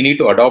think we need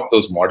to adopt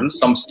those models.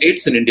 Some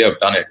states in India have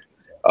done it.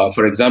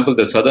 For example,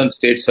 the southern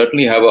states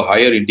certainly have a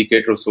higher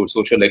indicator of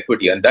social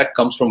equity, and that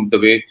comes from the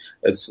way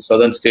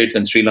southern states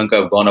and Sri Lanka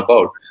have gone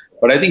about.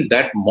 But I think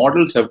that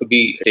models have to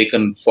be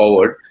taken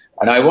forward.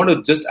 And I want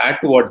to just add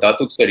to what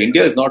Datuk said.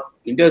 India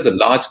is a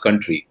large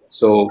country.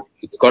 So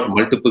it's got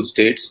multiple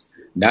states.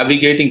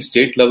 Navigating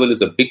state level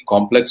is a big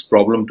complex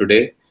problem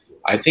today.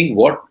 I think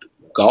what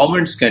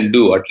governments can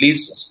do, at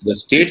least the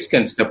states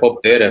can step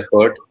up their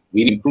effort.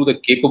 We improve the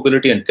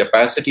capability and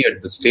capacity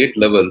at the state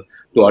level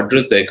to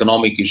address the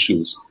economic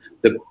issues.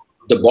 The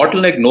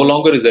bottleneck no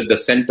longer is at the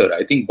center.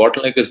 I think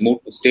bottleneck has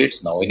moved to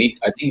states now. I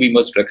think we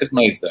must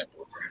recognize that.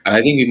 And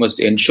I think we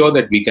must ensure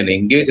that we can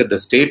engage at the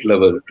state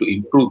level to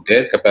improve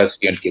their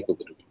capacity and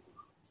capability.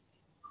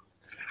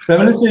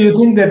 Prime Minister, you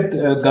think that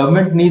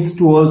government needs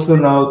to also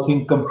now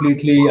think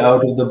completely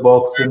out of the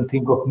box and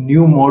think of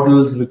new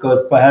models,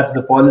 because perhaps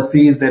the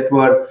policies that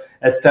were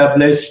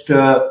established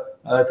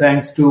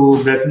thanks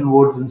to Bretton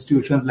Woods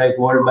institutions like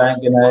World Bank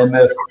and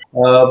IMF,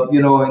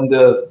 in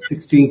the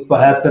 60s,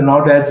 perhaps are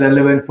not as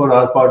relevant for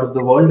our part of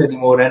the world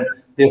anymore. And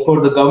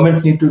therefore, the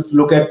governments need to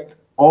look at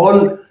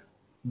all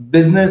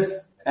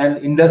business and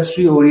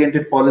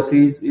industry-oriented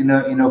policies in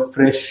a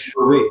fresh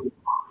way.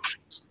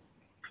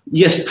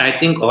 Yes, I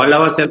think all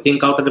of us have to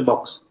think out of the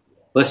box.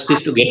 First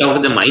is to get out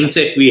of the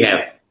mindset we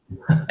have.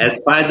 As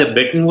far as the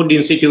Bretton Woods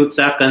institutes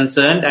are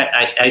concerned,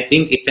 I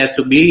think it has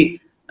to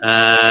be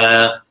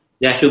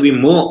there should be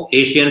more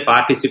Asian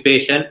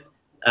participation,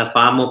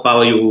 far more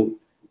power. When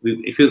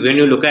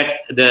you look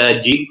at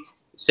the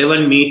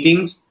G7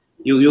 meetings,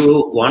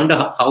 you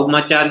wonder how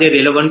much are they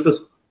relevant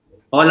to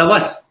all of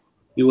us.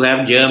 You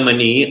have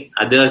Germany,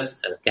 others,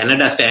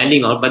 Canada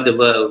standing out, but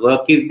the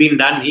work is being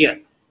done here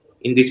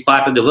in this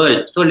part of the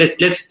world. So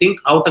let's think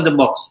out of the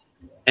box.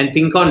 and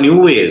think on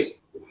new ways.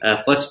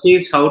 First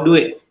is how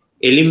to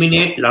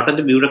eliminate a lot of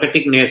the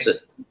bureaucratic nature.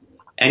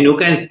 And you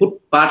can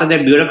put part of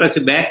that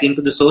bureaucracy back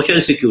into the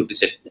social security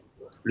sector.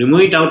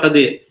 Remove it out of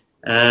the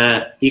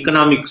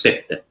economic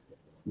sector.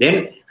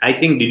 Then I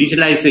think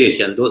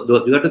digitalization,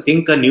 you have to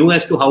think anew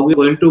as to how we're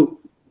going to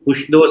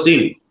push those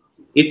in.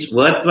 It's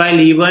worthwhile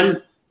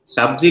even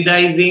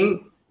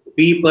subsidizing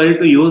people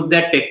to use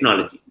that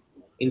technology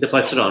in the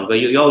first round, where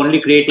you're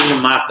only creating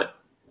a market.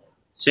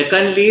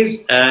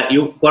 Secondly,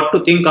 you've got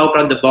to think out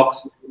of the box,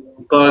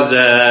 because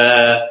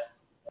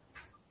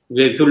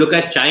if you look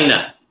at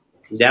China,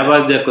 there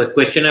was the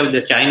question of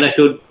the China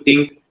should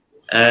think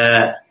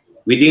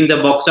within the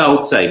box or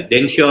outside.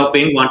 Deng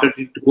Xiaoping wanted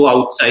it to go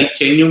outside.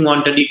 Chen Yun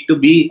wanted it to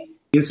be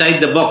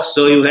inside the box.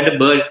 So you had a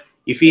bird.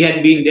 If he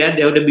had been there,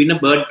 there would have been a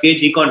bird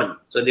cage economy.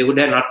 So they would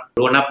have not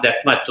grown up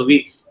that much. So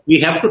we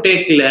have to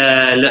take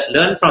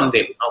learn from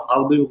them.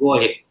 How do you go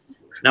ahead?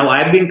 Now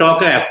I've been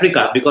talking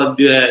Africa, because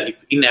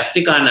in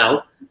Africa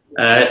now,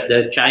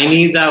 the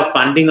Chinese are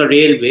funding a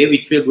railway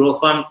which will go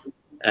from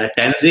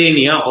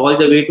Tanzania all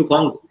the way to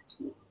Congo.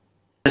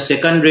 The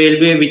second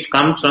railway which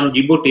comes from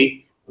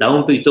Djibouti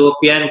down to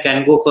Ethiopia and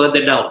can go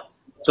further down.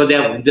 So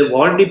they've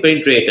already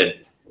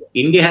penetrated.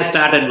 India has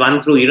started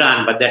one through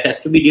Iran, but that has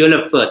to be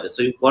developed further.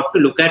 So you've got to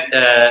look at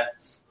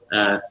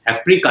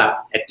Africa,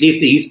 at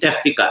least the East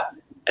Africa,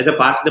 as a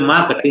part of the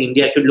market. I think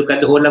India should look at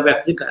the whole of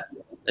Africa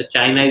that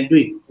China is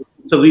doing.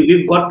 So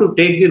we've got to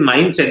take this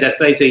mindset. That's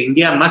why I say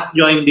India must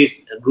join these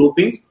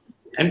groupings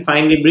and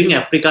finally bring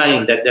Africa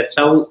in. That's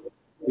how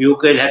you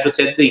can have to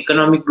set the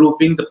economic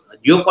grouping, the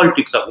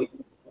geopolitics of it,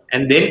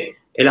 and then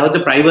allow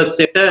the private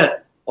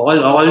sector all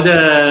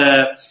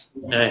the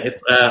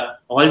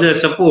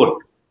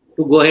support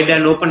to go ahead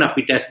and open up.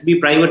 It has to be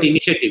private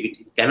initiative.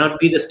 It cannot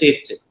be the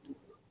state sector.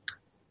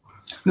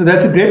 No,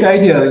 that's a great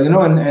idea,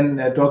 and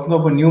talking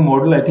of a new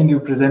model, I think you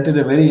presented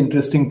a very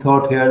interesting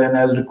thought here, and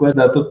I'll request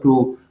Datuk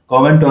to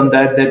comment on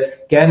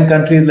that can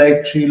countries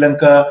like Sri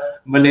Lanka,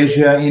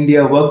 Malaysia,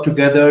 India work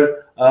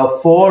together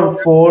with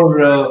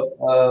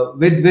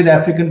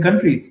African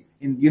countries?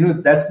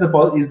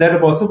 Is that a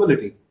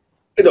possibility?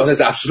 There's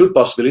an absolute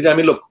possibility. I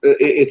mean, look,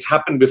 it's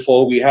happened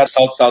before. We had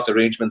South-South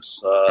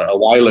arrangements a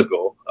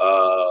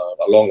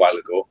long while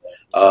ago.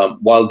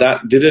 While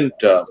that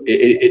didn't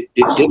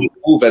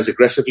move as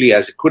aggressively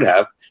as it could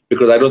have,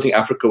 because I don't think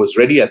Africa was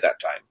ready at that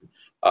time.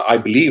 I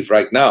believe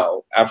right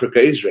now Africa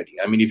is ready.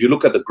 I mean, if you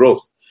look at the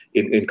growth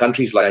in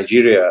countries like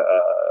Nigeria,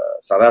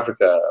 South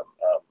Africa,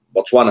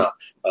 Botswana,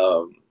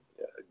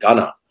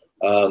 Ghana,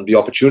 the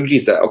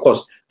opportunities there. Of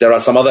course, there are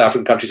some other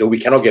African countries that we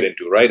cannot get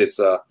into, right? It's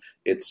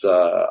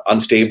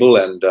unstable,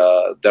 and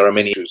there are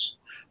many issues.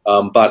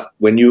 But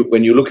when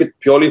you look at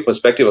purely the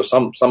perspective of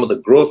some of the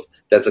growth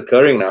that's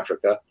occurring in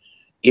Africa,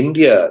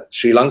 India,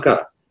 Sri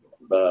Lanka,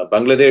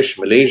 Bangladesh,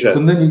 Malaysia.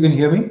 Mukundan, you can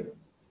hear me?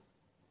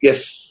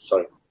 Yes,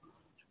 sorry.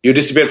 You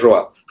disappeared for a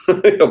while.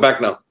 You're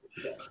back now.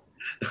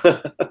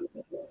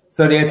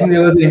 Sorry, I think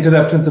there was an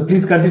interruption. So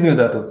please continue,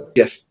 Dato.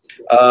 Yes.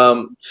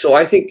 So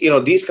I think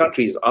these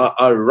countries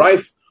are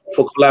rife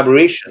for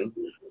collaboration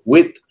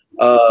with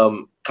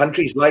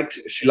countries like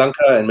Sri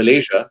Lanka and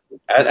Malaysia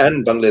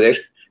and Bangladesh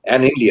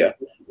and India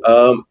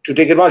to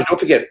take advantage. Don't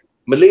forget,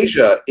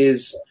 Malaysia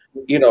is,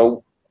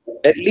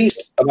 at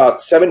least about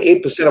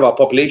 7-8% of our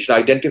population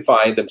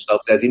identify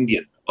themselves as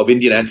Indian, of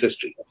Indian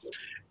ancestry.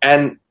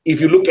 And if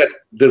you look at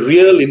the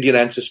real Indian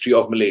ancestry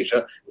of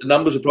Malaysia, the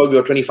numbers would probably be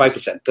about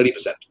 25%,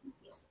 30%.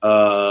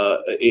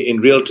 In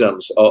real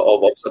terms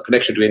of a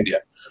connection to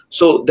India.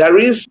 So there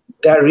is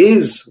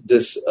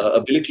this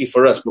ability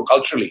for us, both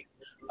culturally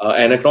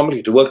and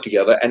economically, to work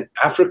together. And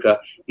Africa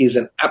is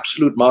an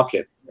absolute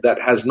market that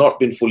has not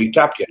been fully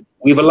tapped yet.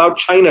 We've allowed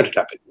China to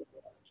tap it.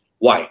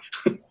 Why?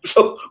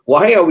 So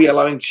why are we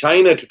allowing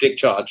China to take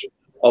charge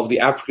of the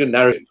African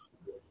narrative?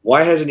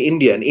 Why hasn't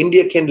India? And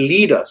India can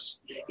lead us.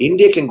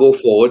 India can go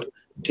forward,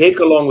 take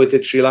along with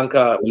it Sri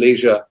Lanka,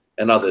 Malaysia,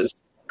 and others,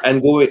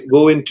 and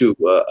go into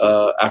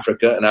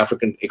Africa and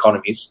African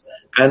economies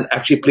and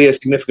actually play a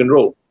significant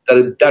role.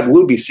 That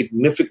will be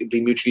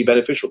significantly mutually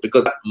beneficial,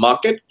 because that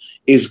market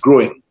is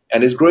growing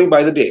and is growing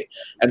by the day.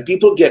 And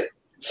people get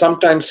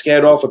sometimes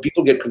scared off, or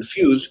people get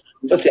confused.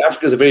 Firstly,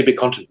 Africa is a very big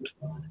continent.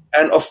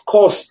 And of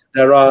course,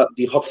 there are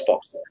the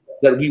hotspots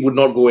that we would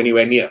not go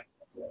anywhere near.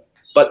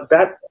 But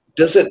that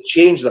doesn't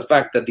change the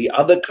fact that the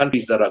other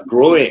countries that are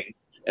growing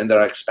and that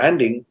are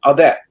expanding are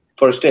there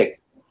for a stake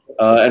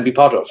and be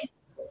part of.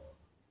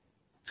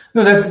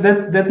 No,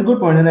 that's a good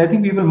point, and I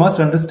think people must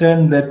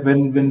understand that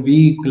when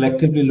we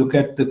collectively look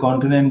at the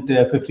continent,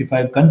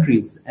 55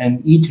 countries,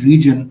 and each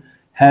region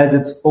has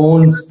its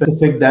own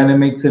specific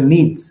dynamics and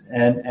needs.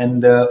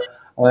 And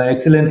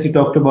Excellency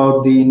talked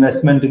about the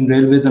investment in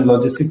railways and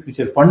logistics, which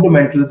are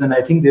fundamentals, and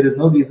I think there is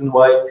no reason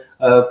why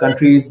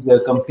companies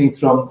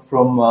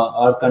from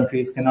our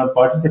countries cannot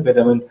participate.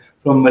 I mean,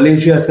 from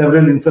Malaysia,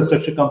 several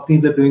infrastructure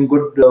companies are doing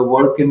good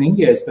work in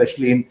India,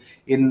 especially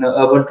in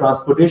urban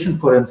transportation,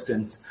 for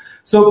instance.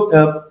 So,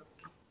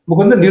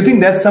 Mukundan, do you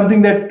think that's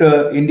something that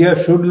India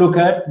should look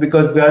at?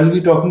 Because we are only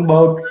talking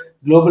about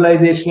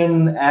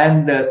globalization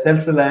and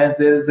self-reliance,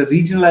 there is a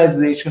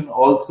regionalization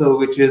also,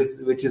 which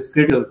is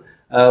critical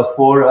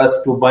for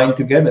us to bind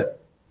together.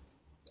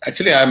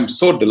 Actually, I'm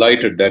so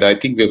delighted that I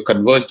think we've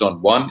converged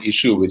on one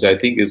issue, which I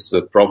think is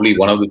probably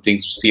one of the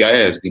things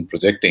CIA has been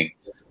projecting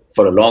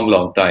for a long,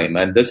 long time.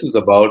 And this is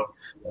about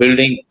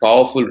building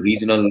powerful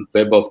regional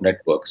web of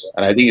networks.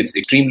 And I think it's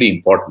extremely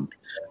important.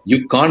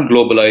 You can't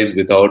globalize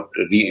without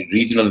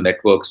regional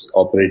networks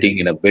operating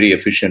in a very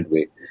efficient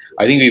way.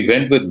 I think we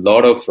went with a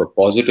lot of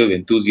positive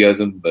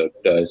enthusiasm, but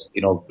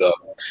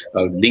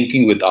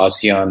linking with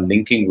ASEAN,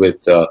 linking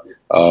with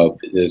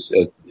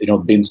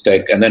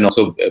BIMSTEC, and then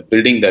also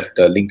building that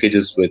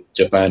linkages with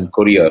Japan,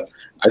 Korea.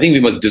 I think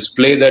we must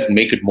display that and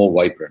make it more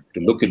vibrant.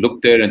 To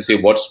look there and say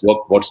what's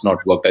worked, what's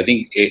not worked. I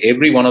think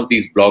every one of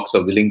these blocks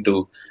are willing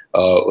to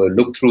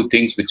look through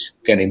things which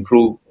can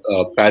improve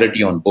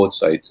parity on both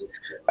sides.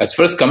 As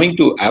far as coming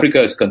to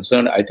Africa is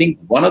concerned, I think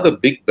one of the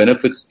big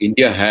benefits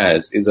India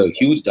has is a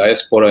huge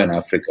diaspora in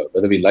Africa.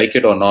 Whether we like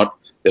it or not,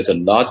 there's a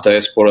large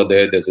diaspora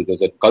there. There's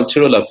a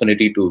cultural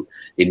affinity to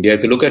India.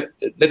 If you look at,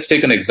 let's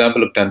take an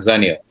example of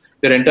Tanzania.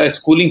 Their entire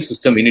schooling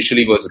system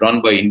initially was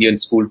run by Indian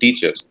school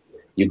teachers.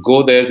 You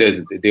go there,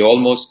 they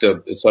almost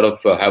have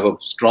a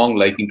strong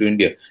liking to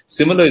India.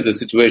 Similar is the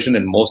situation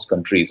in most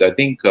countries. I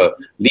think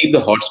leave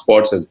the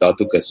hotspots, as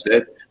Datuk has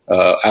said.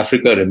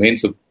 Africa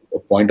remains a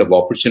point of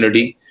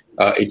opportunity.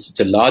 It's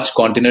a large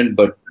continent,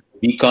 but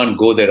we can't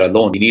go there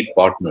alone. We need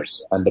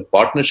partners, and the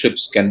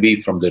partnerships can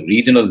be from the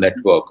regional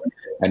network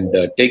and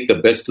take the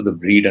best of the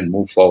breed and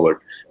move forward.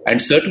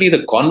 And certainly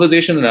the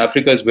conversation in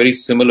Africa is very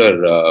similar,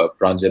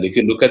 Pranjal. If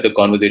you look at the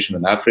conversation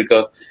in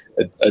Africa,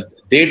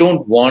 they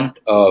don't want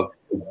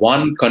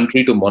one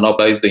country to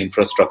monopolize the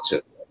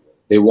infrastructure.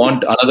 They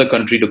want another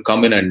country to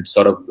come in and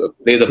sort of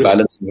play the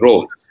balancing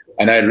role.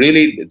 And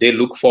they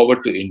look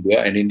forward to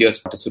India and India's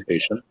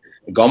participation.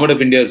 The government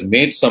of India has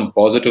made some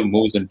positive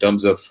moves in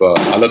terms of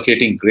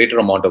allocating greater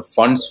amount of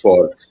funds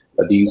for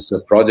these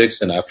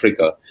projects in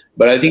Africa.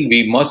 But I think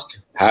we must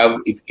have,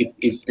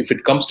 if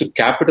it comes to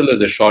capital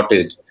as a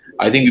shortage,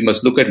 I think we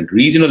must look at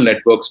regional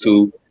networks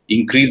to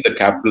increase the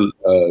capital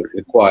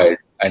required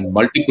and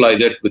multiply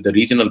that with the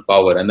regional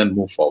power and then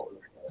move forward.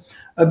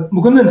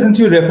 Mukundan, since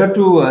you refer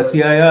to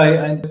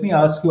CII, let me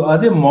ask you, are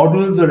there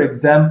models or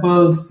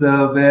examples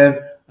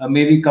where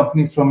maybe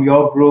companies from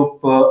your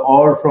group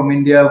or from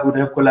India would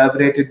have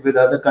collaborated with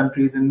other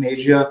countries in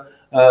Asia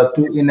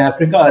in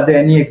Africa? Are there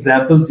any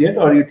examples yet,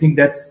 or do you think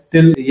that's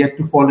still yet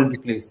to fall into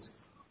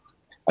place?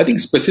 I think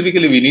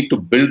specifically we need to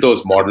build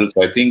those models.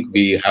 I think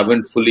we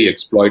haven't fully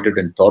exploited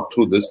and thought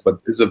through this,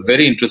 but this is a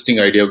very interesting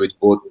idea which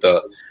both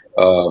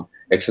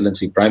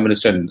Excellency Prime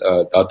Minister and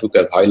Datuk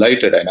have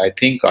highlighted, and I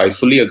think I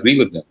fully agree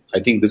with them. I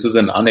think this is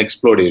an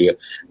unexplored area.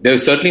 There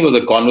certainly was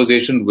a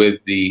conversation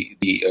with the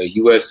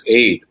US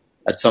aid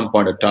at some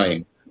point of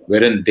time,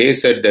 wherein they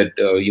said that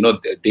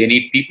they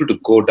need people to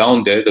go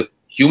down there. The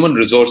human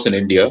resource in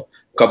India,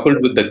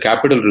 coupled with the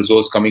capital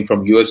resource coming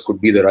from US, could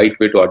be the right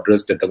way to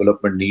address the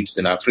development needs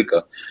in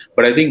Africa.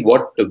 But I think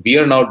what we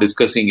are now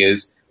discussing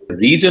is the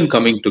region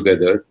coming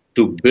together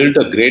to build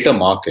a greater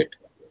market,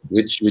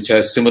 which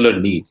has similar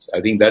needs.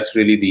 I think that's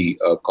really the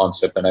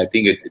concept, and I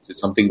think it's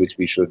something which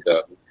we should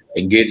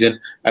engage in.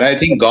 And I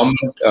think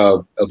government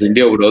of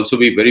India would also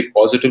be very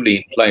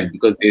positively inclined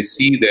because they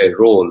see their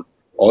role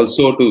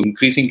also to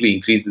increasingly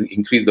increase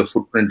the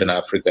footprint in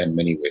Africa in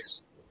many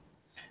ways.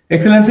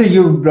 Excellency,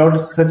 you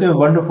brought such a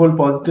wonderful,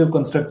 positive,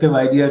 constructive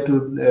idea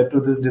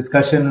to this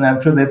discussion, and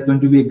I'm sure that's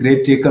going to be a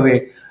great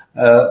takeaway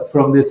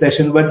from this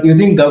session. But do you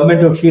think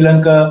government of Sri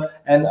Lanka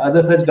and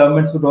other such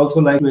governments would also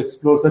like to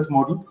explore such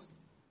models?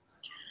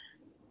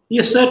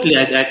 Yes, certainly.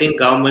 I think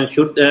government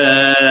should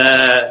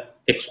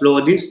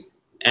explore this.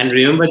 And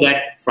remember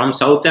that from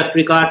South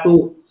Africa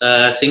to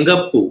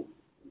Singapore,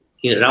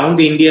 around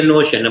the Indian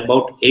Ocean,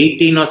 about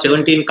 18 or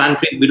 17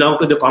 countries belong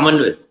to the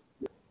Commonwealth.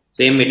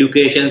 Same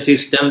education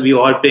system, we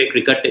all play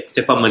cricket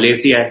except for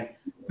Malaysia and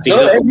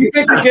Singapore. No, and we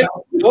play cricket.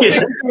 Don't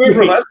take it away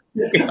from us.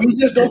 We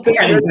just don't play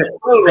cricket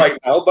well right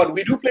now, but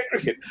we do play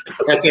cricket.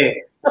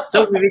 Okay.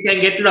 So we can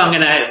get along.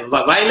 And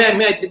while I'm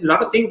here, I think a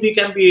lot of things we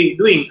can be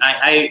doing.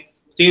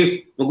 Since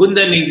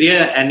Mukundan is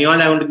here, and you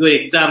all, I want to give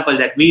an example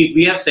that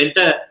we have sent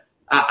an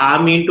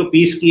army into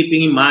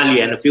peacekeeping in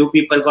Mali, and a few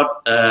people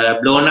got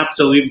blown up,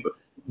 so we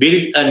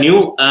built a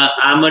new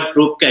armored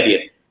troop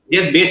carrier.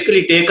 Just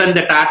basically taken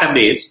the Tata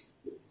base,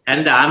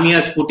 and the army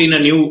has put in a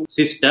new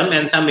system,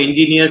 and some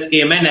engineers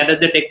came and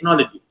added the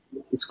technology.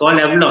 It's called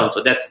Avalon.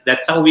 So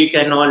that's how we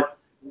can all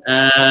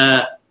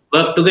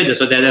work together.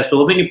 So there are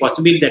so many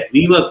possibilities that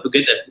we work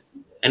together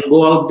and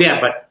go out there.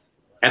 But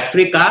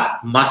Africa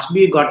must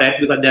be got at,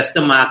 because that's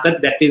the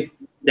market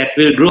that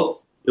will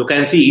grow. You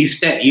can see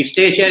East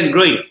Asia is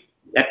growing.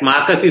 That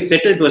market is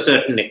settled to a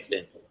certain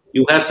extent.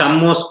 You have some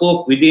more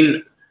scope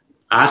within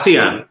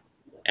ASEAN,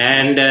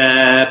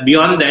 and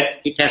beyond that,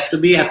 it has to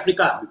be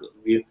Africa. Because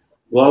we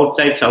go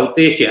outside South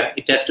Asia,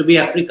 it has to be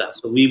Africa.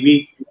 So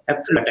we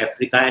have to look at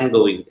Africa and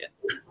go in there.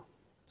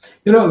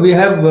 We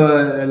have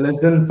less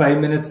than 5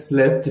 minutes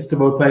left, just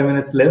about 5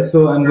 minutes left.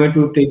 So I'm going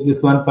to take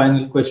this one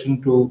final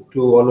question to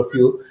all of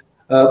you.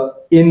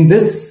 In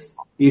this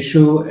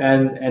issue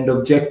and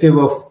objective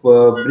of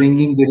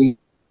bringing the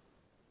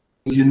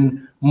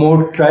region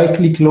more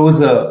tightly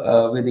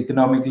closer with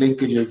economic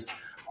linkages,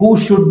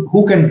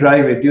 who can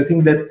drive it? Do you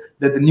think that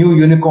the new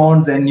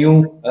unicorns and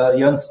new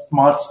young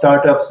smart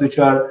startups which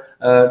are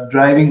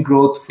driving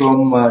growth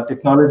from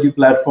technology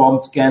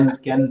platforms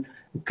can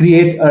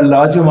create a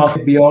larger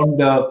market beyond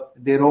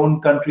their own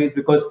countries?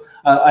 Because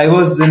I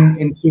was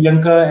in Sri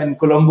Lanka and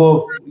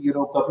Colombo, a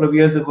couple of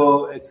years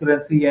ago,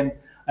 Excellency, and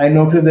I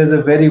noticed there's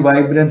a very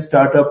vibrant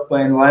startup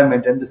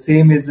environment, and the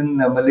same is in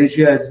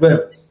Malaysia as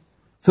well.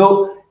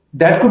 So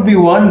that could be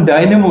one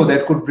dynamo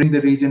that could bring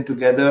the region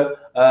together.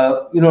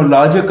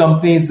 Larger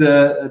companies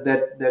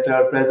that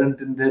are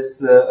present in this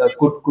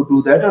could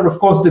do that, or of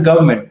course the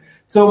government.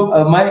 So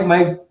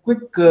my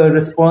quick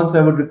response,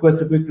 I would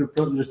request a quick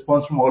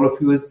response from all of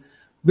you is,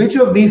 which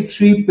of these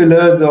three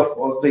pillars of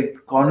the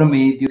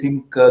economy do you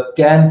think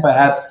can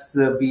perhaps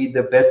be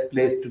the best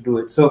place to do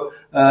it? So,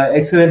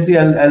 Excellency,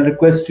 I'll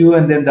request you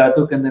and then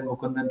Datuk and then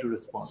Mukundan to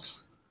respond.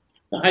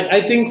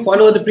 I think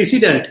follow the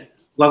precedent.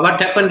 What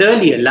happened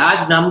earlier?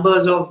 Large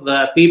numbers of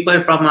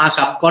people from our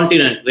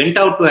subcontinent went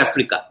out to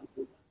Africa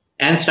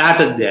and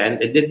started there,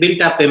 and they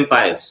built up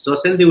empires. So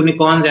since the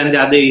unicorns and the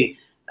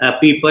other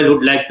people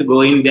would like to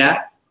go in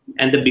there,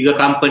 and the bigger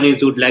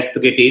companies would like to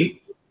get in,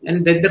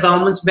 and let the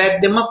governments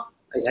back them up.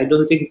 I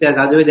don't think there's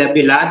otherwise. There'll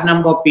be a large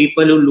number of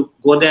people who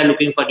go there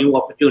looking for new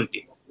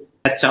opportunities.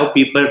 That's how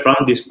people from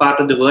this part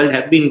of the world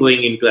have been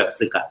going into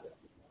Africa.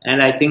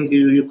 And I think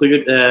you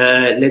could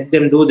let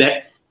them do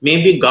that.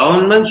 Maybe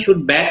government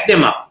should back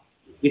them up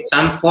with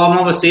some form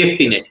of a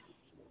safety net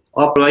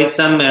or provide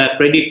some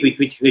credit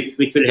which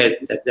will help.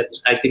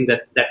 I think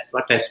that's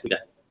what has to be done.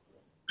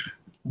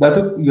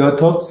 Datuk, your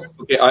thoughts?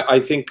 Okay,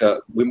 I think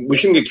we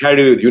shouldn't get carried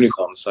away with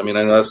unicorns. I mean,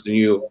 I know that's the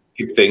new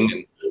hip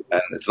thing,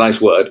 and it's a nice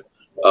word.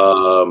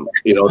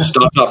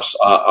 Startups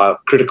are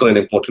critical and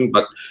important,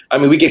 but I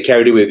mean, we get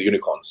carried away with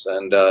unicorns,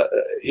 and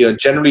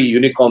generally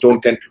unicorns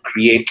don't tend to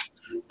create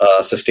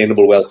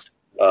sustainable wealth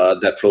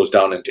that flows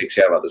down and takes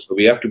care of others. So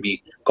we have to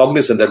be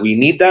cognizant that we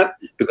need that,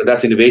 because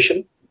that's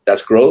innovation,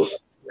 that's growth,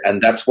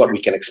 and that's what we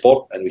can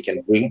export and we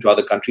can bring to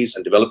other countries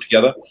and develop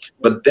together.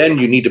 But then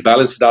you need to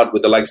balance it out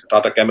with the likes of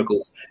Tata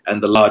Chemicals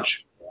and the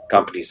large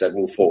companies that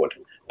move forward.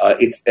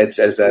 It's as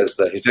His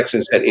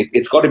Excellency said,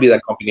 it's got to be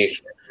that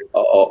combination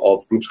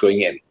of groups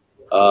going in.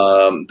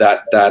 Both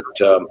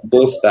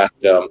that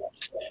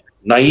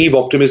naive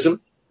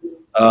optimism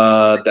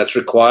that's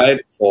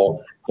required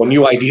for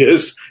new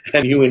ideas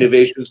and new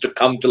innovations to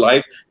come to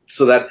life,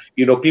 so that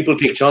people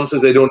take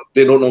chances they don't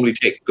normally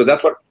take, because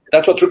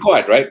that's what's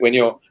required, right? When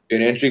you're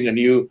entering a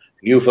new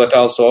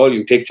fertile soil,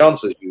 you take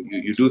chances,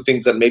 you do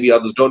things that maybe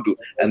others don't do,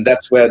 and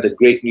that's where the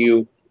great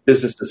new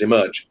businesses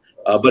emerge.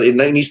 But it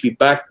needs to be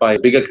backed by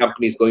bigger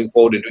companies going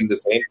forward and doing the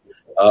same.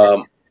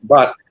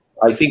 But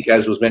I think,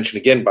 as was mentioned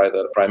again by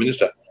the Prime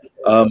Minister,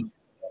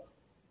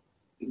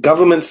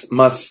 governments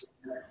must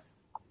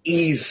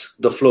ease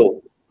the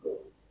flow.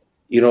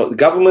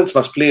 Governments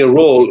must play a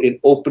role in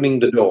opening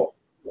the door,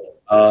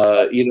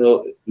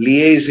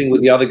 liaising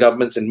with the other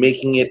governments and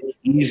making it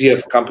easier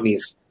for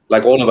companies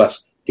like all of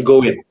us to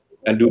go in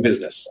and do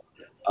business.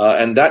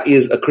 And that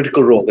is a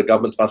critical role that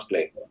governments must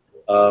play.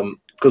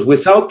 Because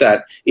without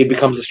that, it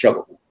becomes a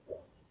struggle.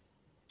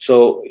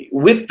 So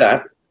with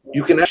that,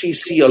 you can actually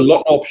see a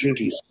lot of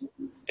opportunities.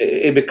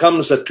 It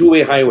becomes a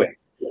two-way highway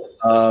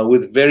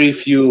with very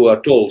few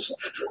tolls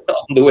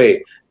on the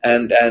way.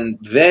 And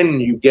then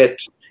you get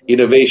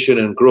innovation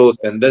and growth,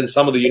 and then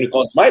some of the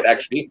unicorns might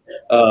actually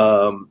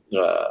come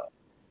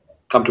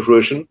to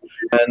fruition,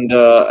 and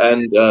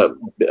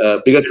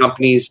bigger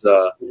companies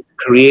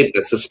create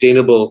a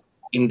sustainable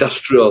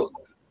industrial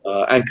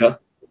anchor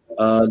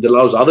that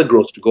allows other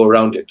growth to go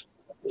around it.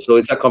 So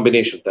it's a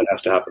combination that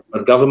has to happen.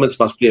 But governments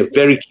must play a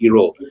very key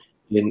role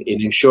in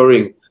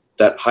ensuring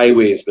that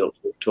highway is built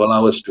to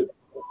allow us to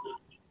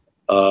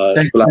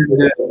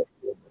collaborate.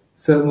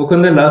 So,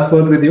 Mukundan, last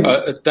word with you.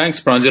 Thanks,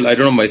 Pranjal. I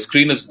don't know, my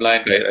screen is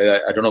blank.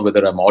 I don't know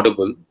whether I'm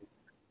audible.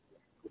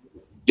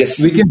 Yes,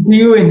 we can see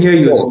you and hear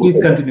you. So please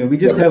continue. We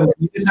just have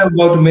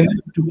about a minute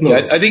to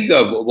close. Yeah, I think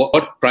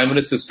what Prime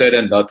Minister said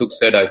and Datuk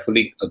said, I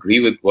fully agree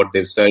with what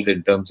they've said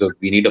in terms of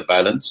we need a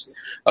balance.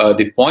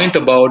 The point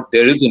about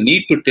there is a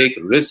need to take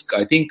risk.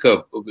 I think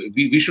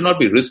we should not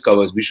be risk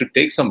averse. We should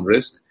take some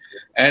risk.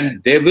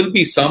 And there will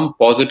be some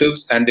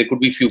positives and there could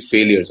be few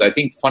failures. I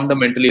think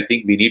fundamentally,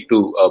 we need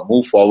to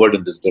move forward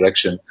in this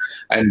direction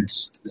and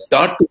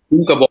start to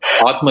think about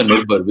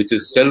Atmanirbhar, which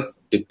is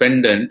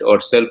self-dependent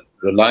or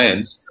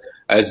self-reliance,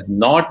 as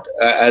not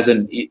as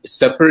a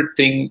separate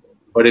thing,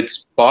 but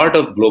it's part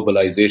of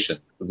globalization.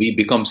 We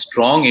become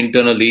strong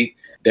internally,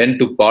 then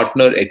to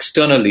partner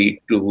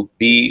externally to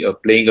be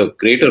playing a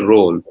greater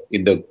role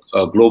in the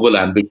global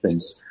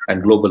ambitions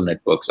and global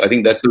networks. I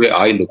think that's the way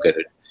I look at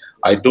it.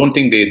 I don't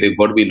think they've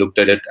got to be looked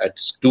at it at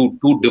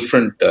two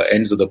different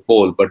ends of the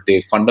pole, but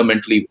they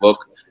fundamentally work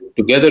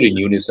together in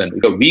unison.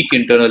 If we're weak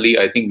internally,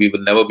 I think we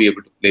will never be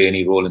able to play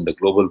any role in the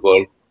global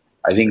world.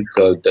 I think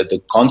that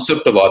the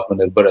concept of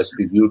Atmanirbhar has to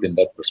be viewed in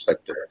that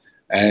perspective.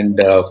 And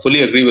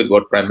fully agree with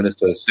what Prime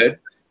Minister has said.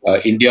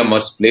 India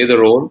must play the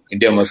role.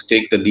 India must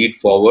take the lead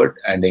forward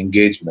and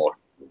engage more.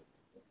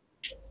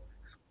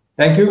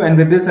 Thank you. And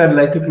with this, I'd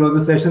like to close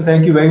the session.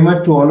 Thank you very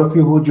much to all of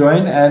you who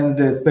joined, and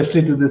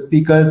especially to the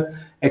speakers,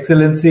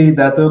 Excellency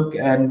Datuk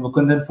and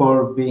Mukundan,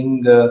 for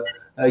being,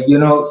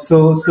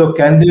 so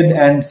candid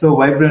and so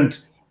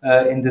vibrant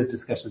in this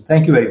discussion.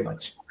 Thank you very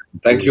much.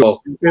 Thank you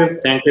all.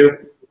 Thank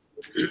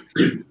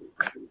you.